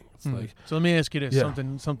learning. It's like, so let me ask you this, something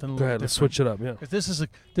a little different. Let's switch it up. Yeah, this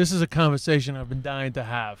is a conversation I've been dying to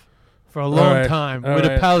have for a long time with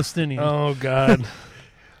a Palestinian. Oh God.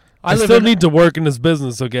 I still need to work in this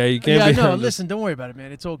business, okay? You can't be... listen, don't worry about it,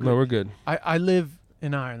 man. It's all good. No, we're good. I live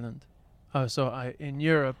in Ireland. In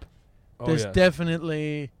Europe, there's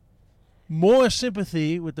definitely more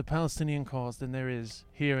sympathy with the Palestinian cause than there is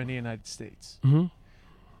here in the United States. Mm-hmm.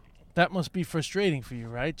 That must be frustrating for you,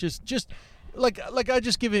 right? Just like I'll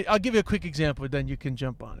give you a quick example, then you can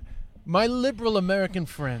jump on it. My liberal American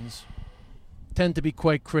friends tend to be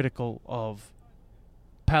quite critical of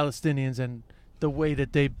Palestinians and the way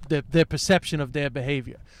that their perception of their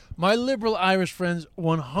behavior. My liberal Irish friends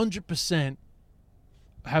 100%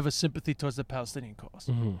 have a sympathy towards the Palestinian cause.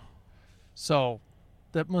 Mm-hmm. So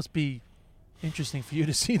that must be interesting for you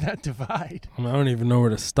to see that divide. I don't even know where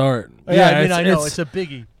to start. I know it's a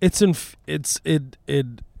biggie. It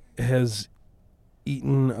has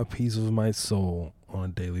eaten a piece of my soul on a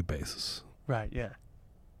daily basis. Right. Yeah.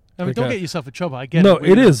 I mean, Like don't I- get yourself in trouble. I get No,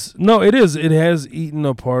 it. it is. No, it is. It has eaten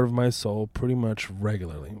a part of my soul pretty much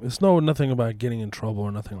regularly. It's nothing about getting in trouble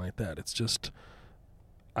or nothing like that. It's just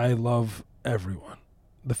I love everyone.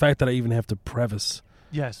 The fact that I even have to preface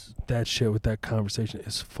Yes. that shit with that conversation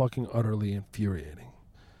is fucking utterly infuriating.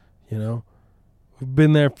 You know? We've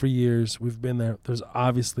been there for years. We've been there. There's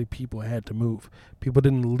obviously people had to move. People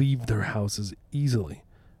didn't leave their houses easily.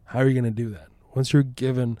 How are you going to do that? Once you're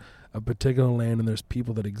given a particular land and there's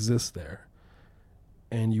people that exist there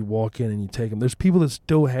and you walk in and you take them. There's people that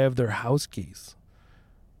still have their house keys.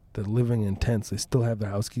 They're living in tents. They still have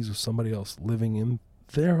their house keys with somebody else living in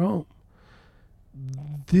their home.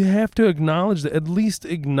 They have to acknowledge that, at least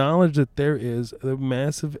acknowledge that there is a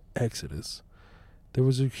massive exodus. There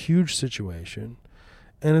was a huge situation.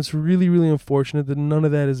 And it's really, really unfortunate that none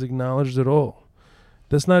of that is acknowledged at all.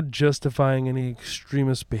 That's not justifying any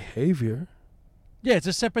extremist behavior. Yeah, it's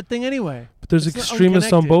a separate thing anyway. But there's It's not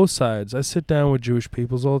extremists on unconnected. both sides. I sit down with Jewish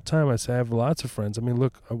peoples all the time. I say I have lots of friends. I mean,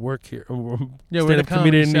 look, I work here. I'm Yeah, we're in a stand-up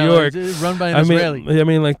comedian in New comedy York. cell, run by an I Israeli.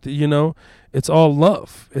 mean, like, you know, it's all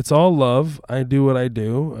love. It's all love. I do what I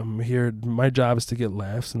do. I'm here. My job is to get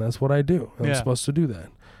laughs, and that's what I do. I'm Yeah. supposed to do that.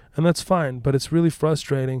 And that's fine, but it's really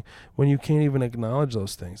frustrating when you can't even acknowledge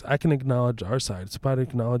those things. I can acknowledge our side. It's about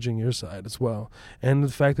acknowledging your side as well. And the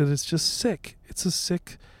fact that it's just sick. It's a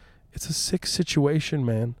sick situation,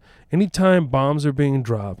 man. Anytime bombs are being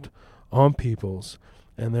dropped on peoples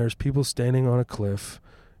and there's people standing on a cliff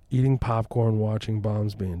eating popcorn watching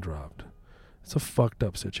bombs being dropped, it's a fucked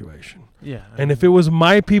up situation. Yeah. And if it was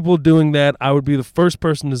my people doing that, I would be the first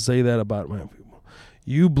person to say that about my people.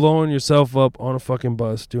 You blowing yourself up on a fucking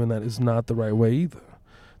bus doing that is not the right way either.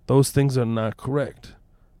 Those things are not correct.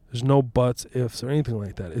 There's no buts, ifs, or anything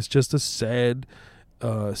like that. It's just a sad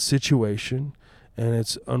situation, and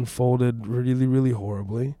it's unfolded really, really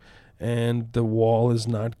horribly. And the wall is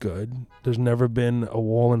not good. There's never been a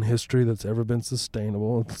wall in history that's ever been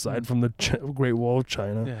sustainable, aside from the Great Wall of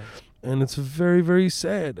China. Yeah. And it's very, very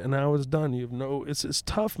sad. And now it's done. You have no. It's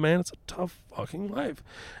tough, man. It's a tough fucking life.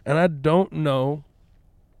 And I don't know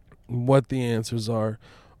what the answers are.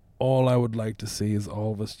 All I would like to see is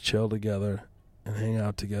all of us chill together and hang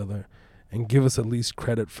out together and give us at least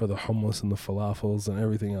credit for the hummus and the falafels and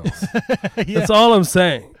everything else. Yeah. That's all I'm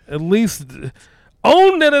saying. At least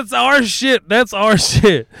own that it's our shit. That's our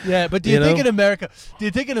shit. Yeah, but do you think in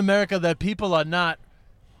America that people are not?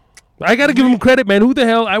 I got to give them credit, man. Who the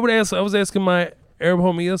hell? I was asking my Arab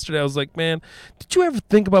homie yesterday. I was like, man, did you ever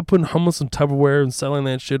think about putting hummus in Tupperware and selling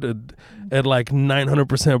that shit at like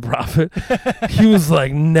 900% profit? He was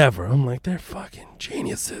like, never. I'm like, they're fucking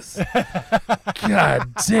geniuses.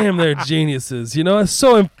 God damn, they're geniuses. You know, it's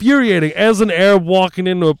so infuriating as an Arab walking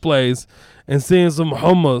into a place and seeing some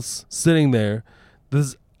hummus sitting there. This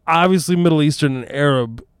is obviously Middle Eastern and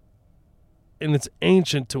Arab, and it's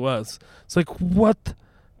ancient to us. It's like, what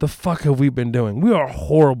the fuck have we been doing? We are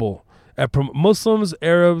horrible at Muslims,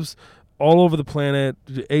 Arabs, all over the planet,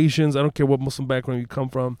 Asians. I don't care what Muslim background you come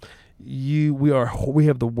from. We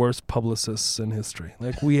have the worst publicists in history.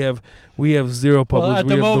 Like we have zero publicists.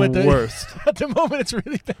 We have the worst. At the moment, it's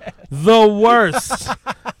really bad. The worst.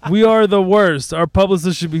 We are the worst. Our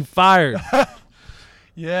publicists should be fired.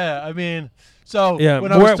 Yeah, I mean, so Yeah,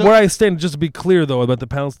 when where I stand, just to be clear though about the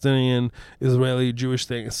Palestinian, Israeli, Jewish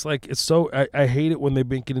thing, it's like it's so I hate it when they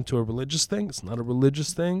make it into a religious thing. It's not a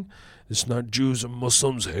religious thing. It's not Jews and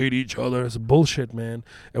Muslims hate each other. It's bullshit, man.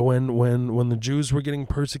 And when the Jews were getting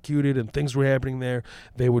persecuted and things were happening there,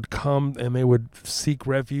 they would come and they would seek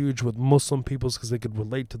refuge with Muslim peoples because they could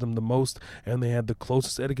relate to them the most, and they had the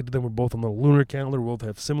closest etiquette to them. We're both on the lunar calendar. We both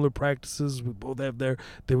have similar practices. We both have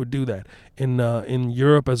they would do that in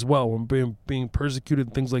Europe as well. When being persecuted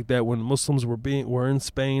and things like that, when Muslims were in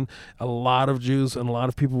Spain, a lot of Jews and a lot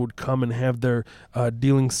of people would come and have their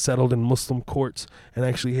dealings settled in Muslim courts and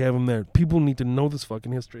actually have them there. People need to know this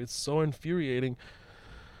fucking history. It's so infuriating.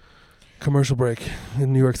 Commercial break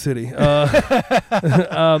in New York City. So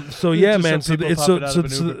yeah, man. So it's So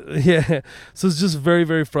it's just very,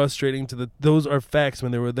 very frustrating. Those are facts.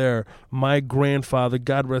 When they were there, my grandfather,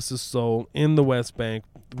 God rest his soul, in the West Bank,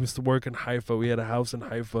 we used to work in Haifa. We had a house in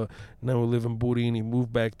Haifa. Now we live in Burin. He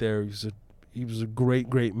moved back there. He was a great,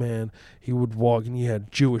 great man. He would walk, and he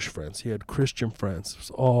had Jewish friends. He had Christian friends. It was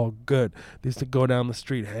all good. They used to go down the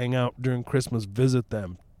street, hang out during Christmas, visit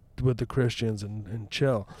them with the Christians, and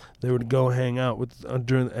chill. They would go hang out with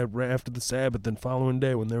after the Sabbath and following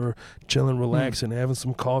day when they were chilling, relaxing, having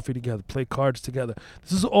some coffee together, play cards together.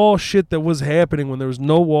 This is all shit that was happening when there was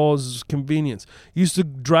no walls. It was convenience. You used to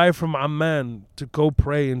drive from Amman to go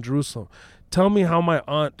pray in Jerusalem. Tell me how my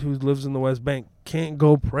aunt who lives in the West Bank can't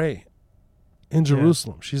go pray in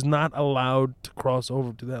Jerusalem. She's not allowed to cross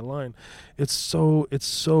over to that line. It's so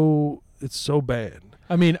bad.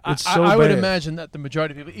 I mean, It's I would bad. imagine that the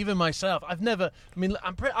majority of people, even myself, I've never. I mean,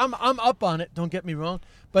 I'm up on it. Don't get me wrong,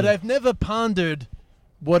 but I've never pondered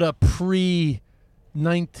what a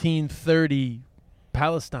pre-1930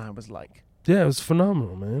 Palestine was like. Yeah, it was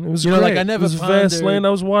phenomenal, man. It was You know, great. like, I never it was vast pondered- land. I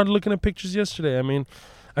was looking at pictures yesterday. I mean,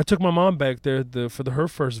 I took my mom back there for her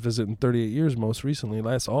first visit in 38 years, most recently,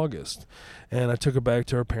 last August. And I took her back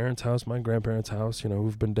to her parents' house, my grandparents' house,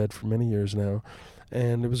 who've been dead for many years now.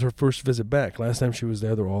 And it was her first visit back. Last time she was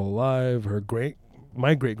there, they were all alive.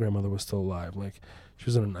 My great-grandmother was still alive. Like, she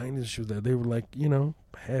was in her 90s. She was there. They were, like,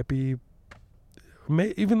 happy.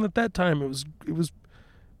 Even at that time, it was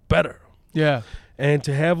better. Yeah. And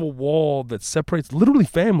to have a wall that separates literally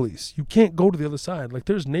families, you can't go to the other side. Like,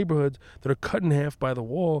 there's neighborhoods that are cut in half by the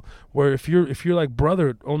wall, where if your like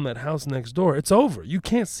brother owned that house next door, it's over. You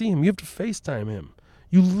can't see him. You have to FaceTime him.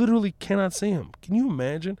 You literally cannot see him. Can you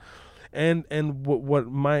imagine? And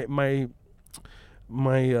what my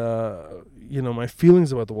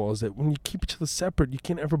feelings about the wall is that when you keep each other separate, you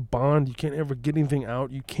can't ever bond. You can't ever get anything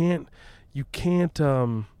out. You can't get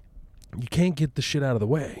the shit out of the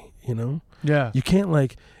way. Yeah. You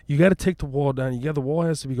can't, you got to take the wall down. The wall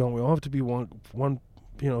has to be going. We all have to be one,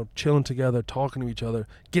 chilling together, talking to each other,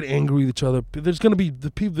 get angry with each other. There's going to be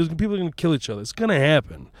people are going to kill each other. It's going to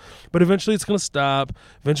happen. But eventually it's going to stop.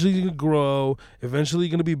 Eventually you're going to grow. Eventually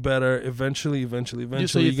you're going to be better. Eventually you're going to,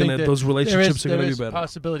 those relationships are going to be better. There is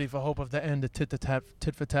possibility for hope of the end of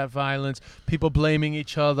tit-for-tat violence, people blaming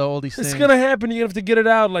each other, all these things. It's going to happen. You have to get it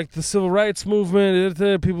out, like the civil rights movement.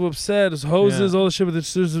 People upset. There's hoses, all this shit. But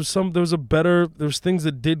there's things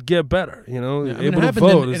that did get better, able to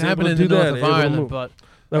vote. It happened in the north of Ireland, but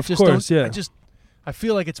of course, yeah. I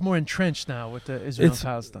feel like it's more entrenched now with the Israel and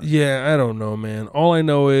Palestine. Yeah, I don't know, man. All I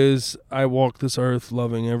know is I walk this earth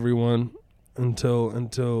loving everyone until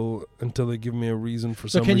they give me a reason for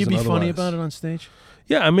some reason. So can you be otherwise. funny about it on stage?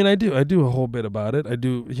 Yeah, I mean, I do. I do a whole bit about it. I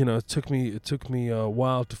do. It took me a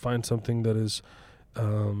while to find something that is,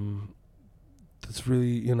 that's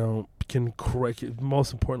really can correct it.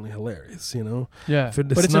 Most importantly, hilarious. Yeah, If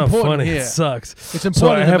it's but it's not important funny, here. it sucks. It's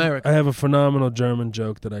important in America. I have a phenomenal German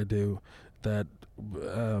joke that I do that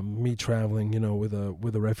me traveling, with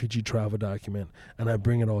a refugee travel document, and I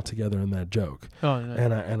bring it all together in that joke. Oh, nice.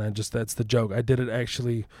 And I just, that's the joke. I did it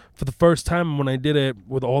actually for the first time when I did it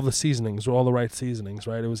with all the seasonings, or all the right seasonings,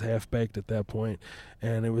 right? It was half baked at that point,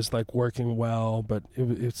 and it was like working well, but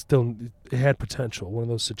it still had potential. One of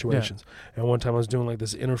those situations. Yeah. And one time I was doing like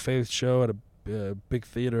this interfaith show at a big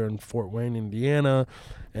theater in Fort Wayne, Indiana,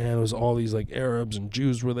 and it was all these like Arabs and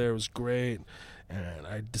Jews were there. It was great. And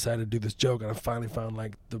I decided to do this joke, and I finally found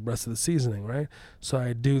like the rest of the seasoning, right? So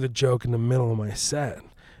I do the joke in the middle of my set,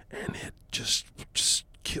 and it just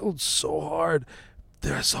killed so hard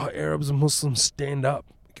that I saw Arabs and Muslims stand up,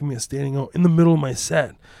 give me a standing O in the middle of my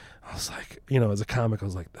set. I was like, as a comic, I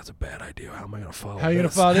was like, that's a bad idea. How am I going to follow this? How are you going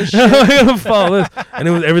to follow this How shit? am I going to follow this? And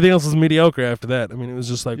everything else was mediocre after that. I mean, it was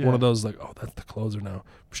just like one of those, like, oh, that's the closer now.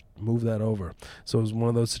 Move that over. So it was one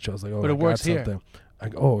of those situations, like, oh, but it works here. Something.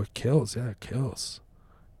 Oh, it kills. Yeah, it kills.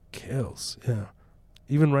 Yeah.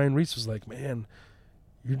 Even Ryan Reese was like, man,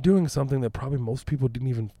 you're doing something that probably most people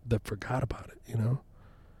that forgot about it,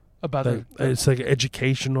 About that, it's like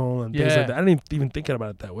educational and things like that. I didn't even think about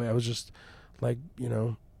it that way. I was just like,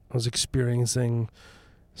 I was experiencing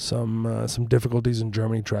some difficulties in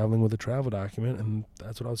Germany traveling with a travel document, and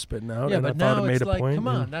that's what I was spitting out. Yeah, and but I thought now it made it's a like, point. come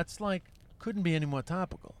on, that's like, couldn't be any more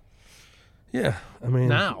topical. Yeah, I mean,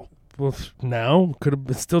 now. Well, now could have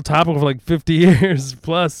been still topical for like 50 years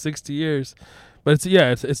plus 60 years, but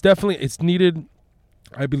it's definitely, it's needed.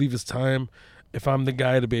 I believe it's time. If I'm the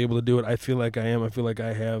guy to be able to do it, I feel like I am. I feel like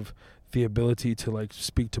I have the ability to like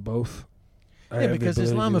speak to both. Yeah, because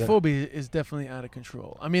Islamophobia is definitely out of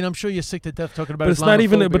control. I mean, I'm sure you're sick to death talking about. But it's not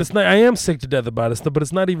even. But it's not. I am sick to death about it. But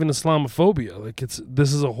it's not even Islamophobia. Like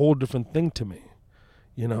this is a whole different thing to me.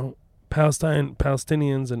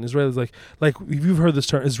 Palestinians and Israelis, like you've heard this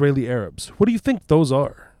term, Israeli Arabs. What do you think those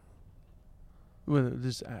are?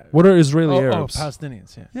 What are Israeli Arabs? Oh,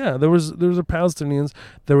 Palestinians. Yeah. Yeah, there was Palestinians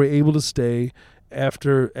that were able to stay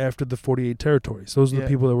after the 48 territories. Those are the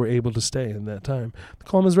people that were able to stay in that time. They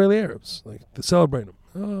call them Israeli Arabs. Like, they celebrate them.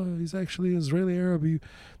 Oh, he's actually Israeli Arab.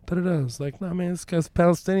 It's like, nah, man, this guy's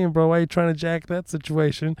Palestinian, bro. Why are you trying to jack that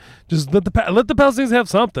situation? Just let the Palestinians have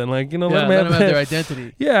something. Like, let them have their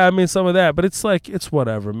identity. Yeah, I mean, some of that. But it's like, it's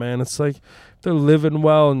whatever, man. It's like, if they're living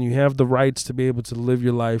well and you have the rights to be able to live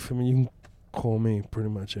your life, I mean, you can call me pretty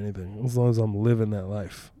much anything as long as I'm living that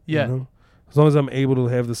life. Yeah. As long as I'm able to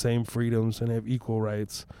have the same freedoms and have equal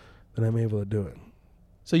rights, then I'm able to do it.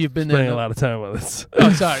 So you've been Spending there a lot of time on this. Oh,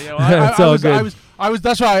 sorry. You know, It's all good. I was.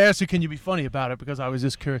 That's why I asked you, can you be funny about it? Because I was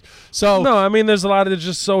just curious. So No, I mean, there's a lot of it's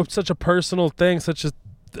just such a personal thing, such a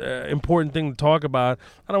important thing to talk about.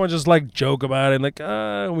 I don't want to just like joke about it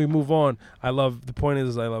and we move on. The point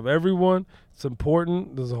is I love everyone. It's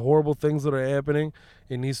important. There's horrible things that are happening.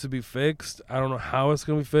 It needs to be fixed. I don't know how it's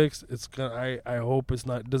gonna be fixed. I hope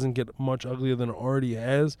it doesn't get much uglier than it already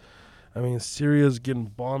has. I mean, Syria's getting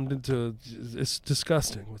bombed into. It's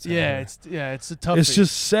disgusting. What's happening. It's a tough. It's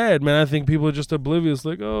just sad, man. I think people are just oblivious.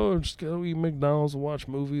 Like, oh, just go eat McDonald's and watch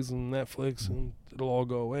movies and Netflix, and it'll all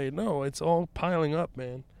go away. No, it's all piling up,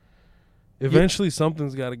 man. Eventually,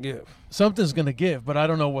 something's got to give. Something's gonna give, but I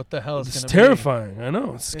don't know what the hell it's gonna be. It's terrifying. I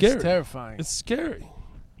know. It's scary. It's terrifying. It's scary.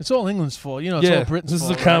 It's all England's fault. You know, it's all Britain's this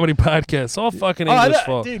fault. is a comedy podcast. It's all fucking English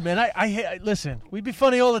fault. Dude, man, I listen. We be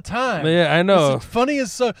funny all the time. Yeah, I know. It's funny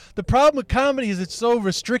is so. The problem with comedy is it's so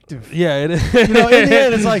restrictive. Yeah, it is. You know, in the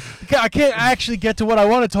end, it's like I can't actually get to what I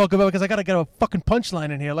want to talk about because I gotta get a fucking punchline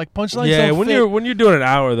in here. Like punchlines. Yeah, don't when fit. you're doing an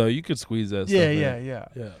hour though, you could squeeze that. Yeah, stuff in. yeah.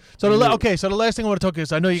 Yeah. So so the last thing I want to talk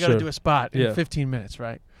is I know you got to Sure. do a spot in Yeah. 15 minutes,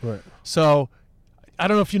 right? Right. So I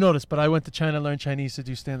don't know if you noticed, but I went to China to learn Chinese to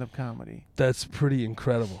do stand-up comedy. That's pretty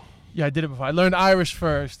incredible. Yeah, I did it before. I learned Irish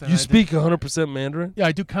first. And You I did- speak 100% Mandarin? Yeah,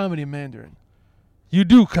 I do comedy in Mandarin. You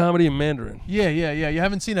do comedy in Mandarin. Yeah. You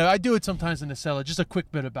haven't seen it. I do it sometimes in the cellar, just a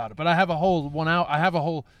quick bit about it. But I have a whole 1 hour.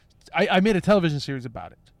 I made a television series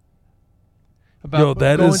about it. About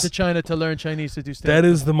going to China to learn Chinese to do stand-up. That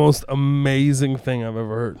is the most amazing thing I've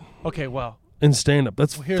ever heard Okay, well, in stand-up.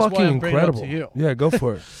 That's here's why fucking I'm bringing it up incredible. to you. Yeah, go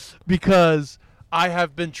for it. because I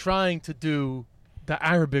have been trying to do the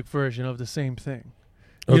Arabic version of the same thing.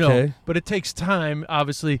 You know, Okay. but it takes time.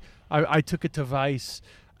 Obviously, I took it to Vice,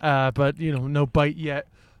 but no bite yet.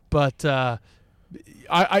 But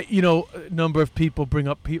I a number of people bring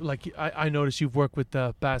up people like I noticed you've worked with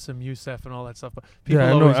Bassem Youssef and all that stuff. But people Yeah,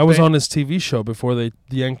 I know. always I was ban- on this TV show before they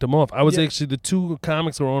yanked him off. I was Yeah. actually the two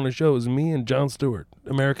comics that were on the show. It was me and Jon Stewart,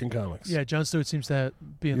 American comics. Yeah, Jon Stewart seems to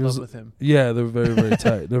be in He love was- with him. Yeah, they're very, very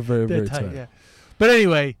tight. They're very, They're very tight. Yeah. But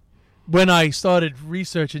anyway, when I started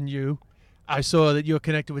researching you, I saw that you're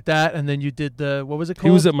connected with that, and then you did the what was it called? He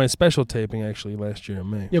was at my special taping actually last year in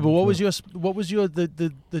May. Yeah, but what was your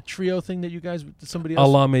the trio thing that you guys somebody else?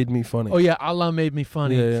 Allah Made Me Funny. Oh yeah, Allah Made Me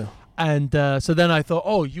Funny. Yeah. And so then I thought,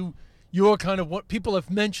 oh, you're kind of what people have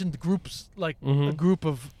mentioned groups like a group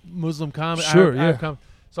of Muslim comedy. Sure, yeah.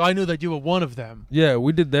 So I knew that you were one of them. Yeah,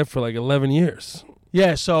 we did that for like 11 years.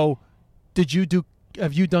 Yeah. So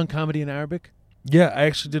have you done comedy in Arabic? Yeah, I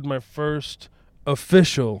actually did my first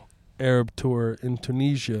official Arab tour in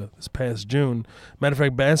Tunisia this past June. Matter of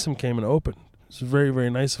fact, Bassem came and opened. It was very, very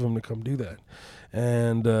nice of him to come do that.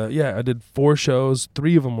 And I did 4 shows.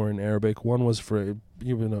 3 of them were in Arabic. One was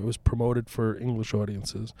even though it was promoted for English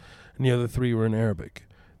audiences, and the other 3 were in Arabic.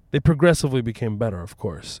 They progressively became better, of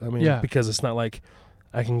course. I mean, because it's not like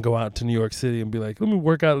I can go out to New York City and be like, let me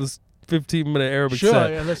work out this 15-minute Arabic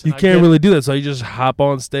set. Yeah, listen, You can't really do that, so you just hop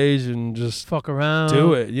on stage and just fuck around,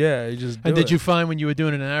 do it. Yeah, you just do And did it. you find when you were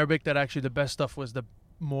doing it in Arabic that actually the best stuff was the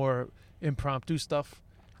more impromptu stuff?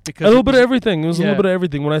 Because a little bit of everything. It was a Yeah. little bit of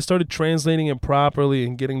everything. When I started translating it properly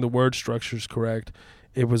and getting the word structures correct,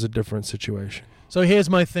 it was a different situation. So here's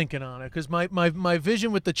my thinking on it, because my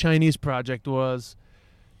vision with the Chinese project was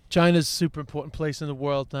China's a super important place in the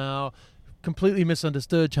world now, completely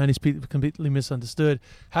misunderstood. Chinese people completely misunderstood.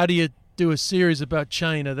 How do you do a series about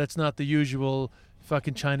China that's not the usual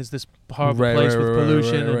fucking China's this horrible place with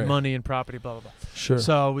pollution and money and property, blah, blah, blah. Sure.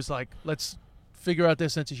 So it was like, let's figure out their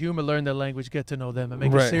sense of humor, learn their language, get to know them, and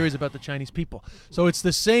make a Right. series about the Chinese people. So it's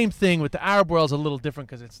the same thing with the Arab world's a little different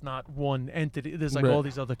because it's not one entity. There's like Right. all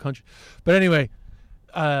these other countries. But anyway,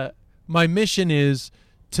 my mission is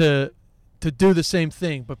to do the same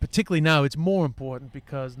thing, but particularly now it's more important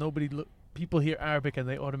because people hear Arabic and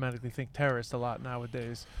they automatically think terrorist a lot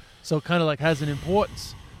nowadays. So it kind of like has an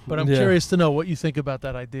importance. But I'm Yeah. curious to know what you think about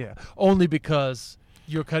that idea. Only because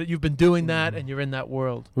you've been doing that and you're in that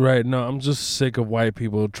world. Right. No, I'm just sick of white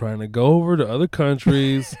people trying to go over to other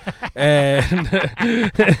countries and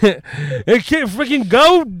it can't freaking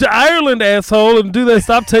go to Ireland, asshole, and do that.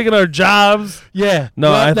 Stop taking our jobs. Yeah.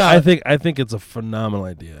 No, Well, I think it's a phenomenal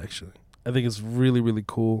idea, actually. I think it's really, really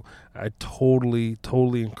cool. I totally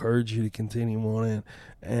encourage you to continue on it.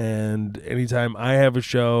 And anytime I have a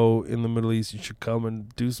show in the Middle East, you should come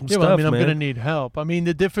and do some Yeah, stuff, well, I mean, I'm man. going to need help. I mean,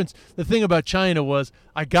 the thing about China was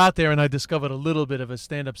I got there and I discovered a little bit of a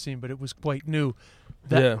stand-up scene, but it was quite new.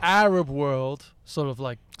 The Yeah. Arab world, sort of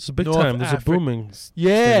like It's a big North time. There's Africa. a booming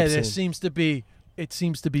yeah, stand-up there scene. seems to be. It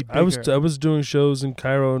seems to be bigger. I was doing shows in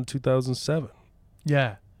Cairo in 2007.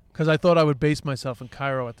 yeah. because I thought I would base myself in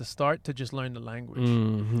Cairo at the start to just learn the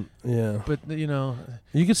language. Yeah. But, you know.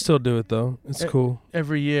 You can still do it, though. It's cool.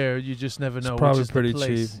 Every year, you just never know. It's probably which is pretty the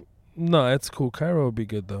place. cheap. No, it's cool. Cairo would be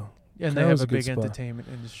good, though. Yeah, and they Cairo's have a big good spot. entertainment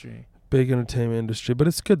industry. Big entertainment industry. But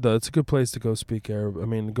it's good, though. It's a good place to go speak Arabic. I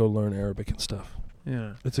mean, go learn Arabic and stuff.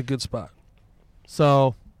 Yeah. It's a good spot.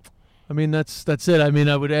 So, I mean, that's it. I mean,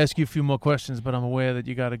 I would ask you a few more questions, but I'm aware that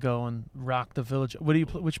you got to go and rock the village. What do you?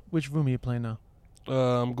 Which room are you playing now?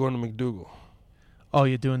 I'm going to McDougal. Oh,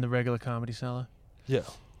 you're doing the regular Comedy Cellar? Yeah.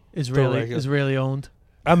 Israeli owned?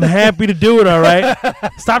 I'm happy to do it, all right?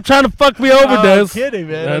 Stop trying to fuck me over, Des. I'm kidding,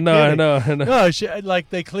 man. I know. No,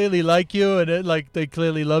 like, they clearly like you, and they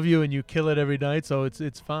clearly love you, and you kill it every night, so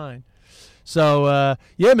it's fine. So,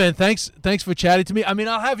 yeah, man, thanks for chatting to me. I mean,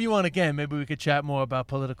 I'll have you on again. Maybe we could chat more about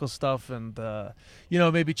political stuff and,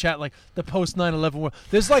 maybe chat like the post 9/11 world.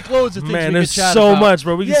 There's like loads of things we there's could chat so about. much,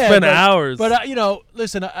 bro. We can spend hours. But,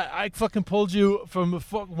 listen, I fucking pulled you from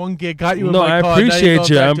one gig, got you in no, my I car. appreciate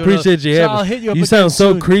you. I appreciate you. So I'll hit you up You again sound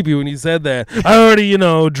so soon. creepy when you said that. I already,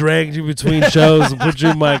 dragged you between shows and put you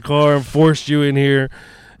in my car and forced you in here.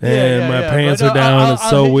 And my pants But, are down. It's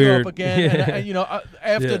so I'll hit weird. You up again. And,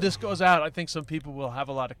 after Yeah. this goes out, I think some people will have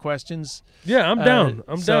a lot of questions. Yeah, I'm down.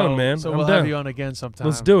 I'm down, man. So I'm we'll down. have you on again sometime.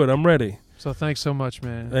 Let's do it. I'm ready. So thanks so much,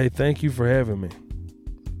 man. Hey, thank you for having me.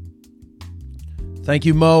 Thank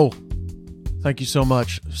you, Mo. Thank you so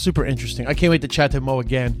much. Super interesting. I can't wait to chat to Mo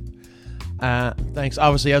again. Thanks,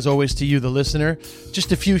 obviously, as always, to you, the listener.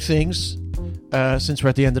 Just a few things since we're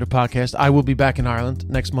at the end of the podcast. I will be back in Ireland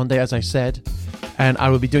next Monday, as I said. And I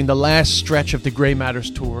will be doing the last stretch of the Grey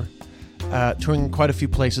Matters tour, touring quite a few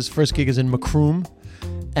places. First gig is in Macroom.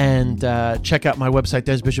 And check out my website,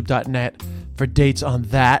 desbishop.net, for dates on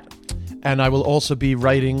that. And I will also be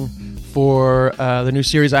writing for the new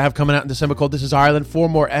series I have coming out in December called This Is Ireland. 4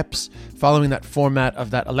 more eps following that format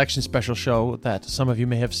of that election special show that some of you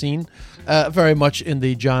may have seen. Very much in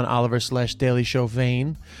the John Oliver / Daily Show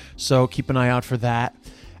vein. So keep an eye out for that.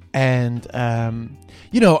 And,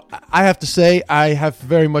 I have to say, I have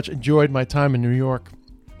very much enjoyed my time in New York,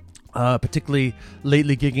 particularly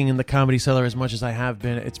lately gigging in the Comedy Cellar as much as I have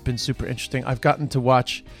been. It's been super interesting. I've gotten to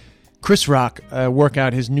watch Chris Rock work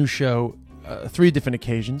out his new show 3 different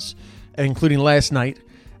occasions, including last night.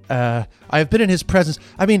 I have been in his presence.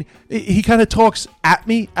 I mean, he kind of talks at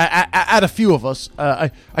me, at a few of us.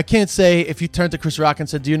 I can't say if you turned to Chris Rock and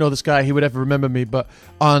said, do you know this guy, he would ever remember me. But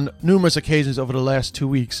on numerous occasions over the last 2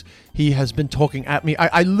 weeks, he has been talking at me.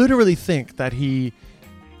 I literally think that he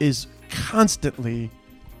is constantly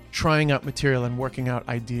trying out material and working out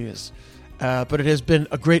ideas. But it has been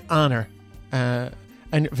a great honor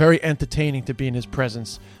and very entertaining to be in his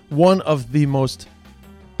presence. One of the most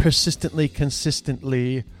persistently,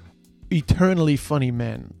 consistently, eternally funny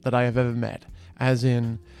men that I have ever met, as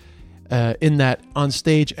in that on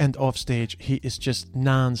stage and off stage, he is just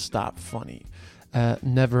non-stop funny,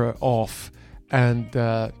 never off, and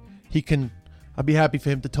I'd be happy for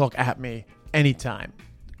him to talk at me anytime.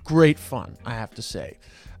 Great fun, I have to say.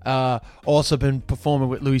 Also been performing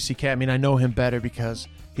with Louis C.K. I mean, I know him better because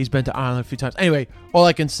he's been to Ireland a few times. Anyway, all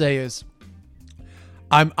I can say is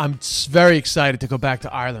I'm very excited to go back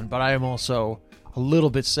to Ireland, but I am also a little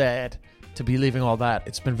bit sad to be leaving all that.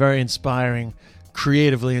 It's been very inspiring,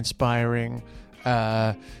 creatively inspiring,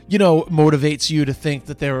 motivates you to think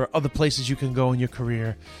that there are other places you can go in your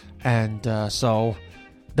career. And so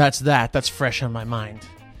that's that. That's fresh on my mind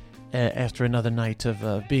after another night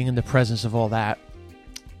of being in the presence of all that.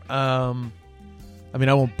 I mean,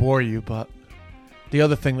 I won't bore you, but the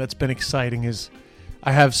other thing that's been exciting is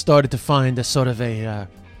I have started to find a sort of a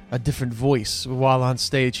different voice while on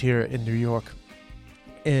stage here in New York.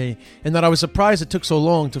 And that I was surprised it took so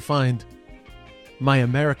long to find my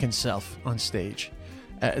American self on stage.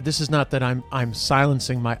 This is not that I'm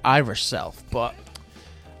silencing my Irish self, but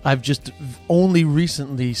I've just only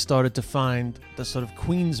recently started to find the sort of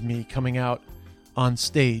Queens me coming out on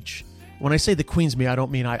stage. When I say the Queens me, I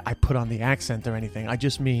don't mean I put on the accent or anything. I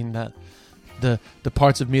just mean that the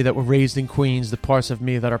parts of me that were raised in Queens, the parts of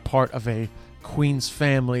me that are part of a Queens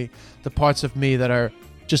family, the parts of me that are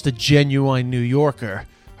just a genuine New Yorker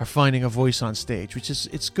are finding a voice on stage, which is,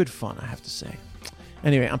 it's good fun, I have to say.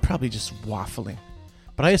 Anyway, I'm probably just waffling,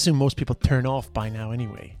 but I assume most people turn off by now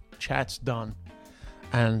anyway. Chat's done,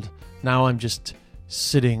 and now I'm just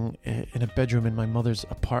sitting in a bedroom in my mother's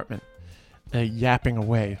apartment, yapping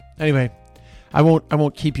away. Anyway, I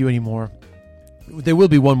won't keep you anymore. There will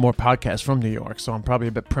be one more podcast from New York, so I'm probably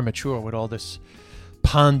a bit premature with all this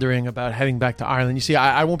pondering about heading back to Ireland. You see,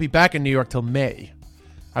 I won't be back in New York till May.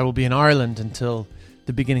 I will be in Ireland until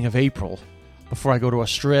the beginning of April before I go to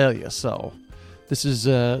Australia, so this is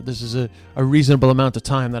a reasonable amount of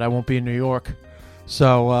time that I won't be in New York.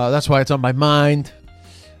 So that's why it's on my mind.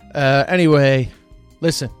 Anyway,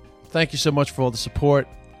 listen, thank you so much for all the support.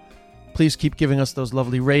 Please keep giving us those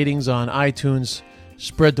lovely ratings on iTunes.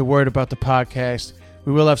 Spread the word about the podcast.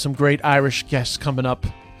 We will have some great Irish guests coming up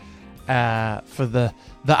for the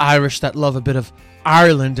Irish that love a bit of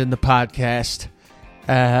Ireland in the podcast.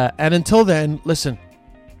 And until then, listen,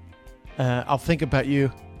 I'll think about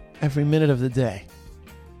you every minute of the day.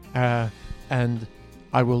 And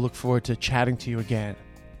I will look forward to chatting to you again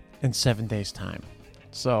in 7 days' time.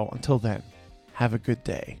 So until then, have a good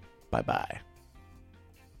day. Bye-bye.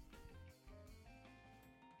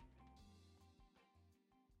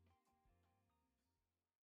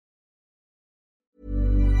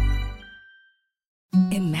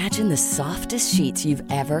 Imagine the softest sheets you've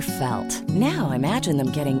ever felt. Now imagine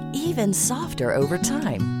them getting even softer over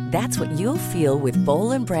time. That's what you'll feel with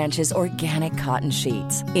Boll & Branch's organic cotton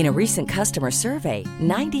sheets. In a recent customer survey,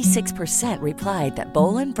 96% replied that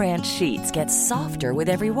Boll & Branch sheets get softer with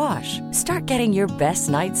every wash. Start getting your best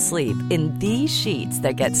night's sleep in these sheets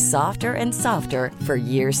that get softer and softer for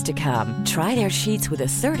years to come. Try their sheets with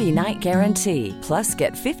a 30-night guarantee. Plus,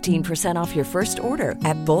 get 15% off your first order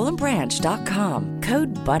at bollandbranch.com.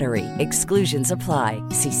 Code BUTTERY. Exclusions apply.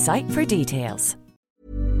 See site for details.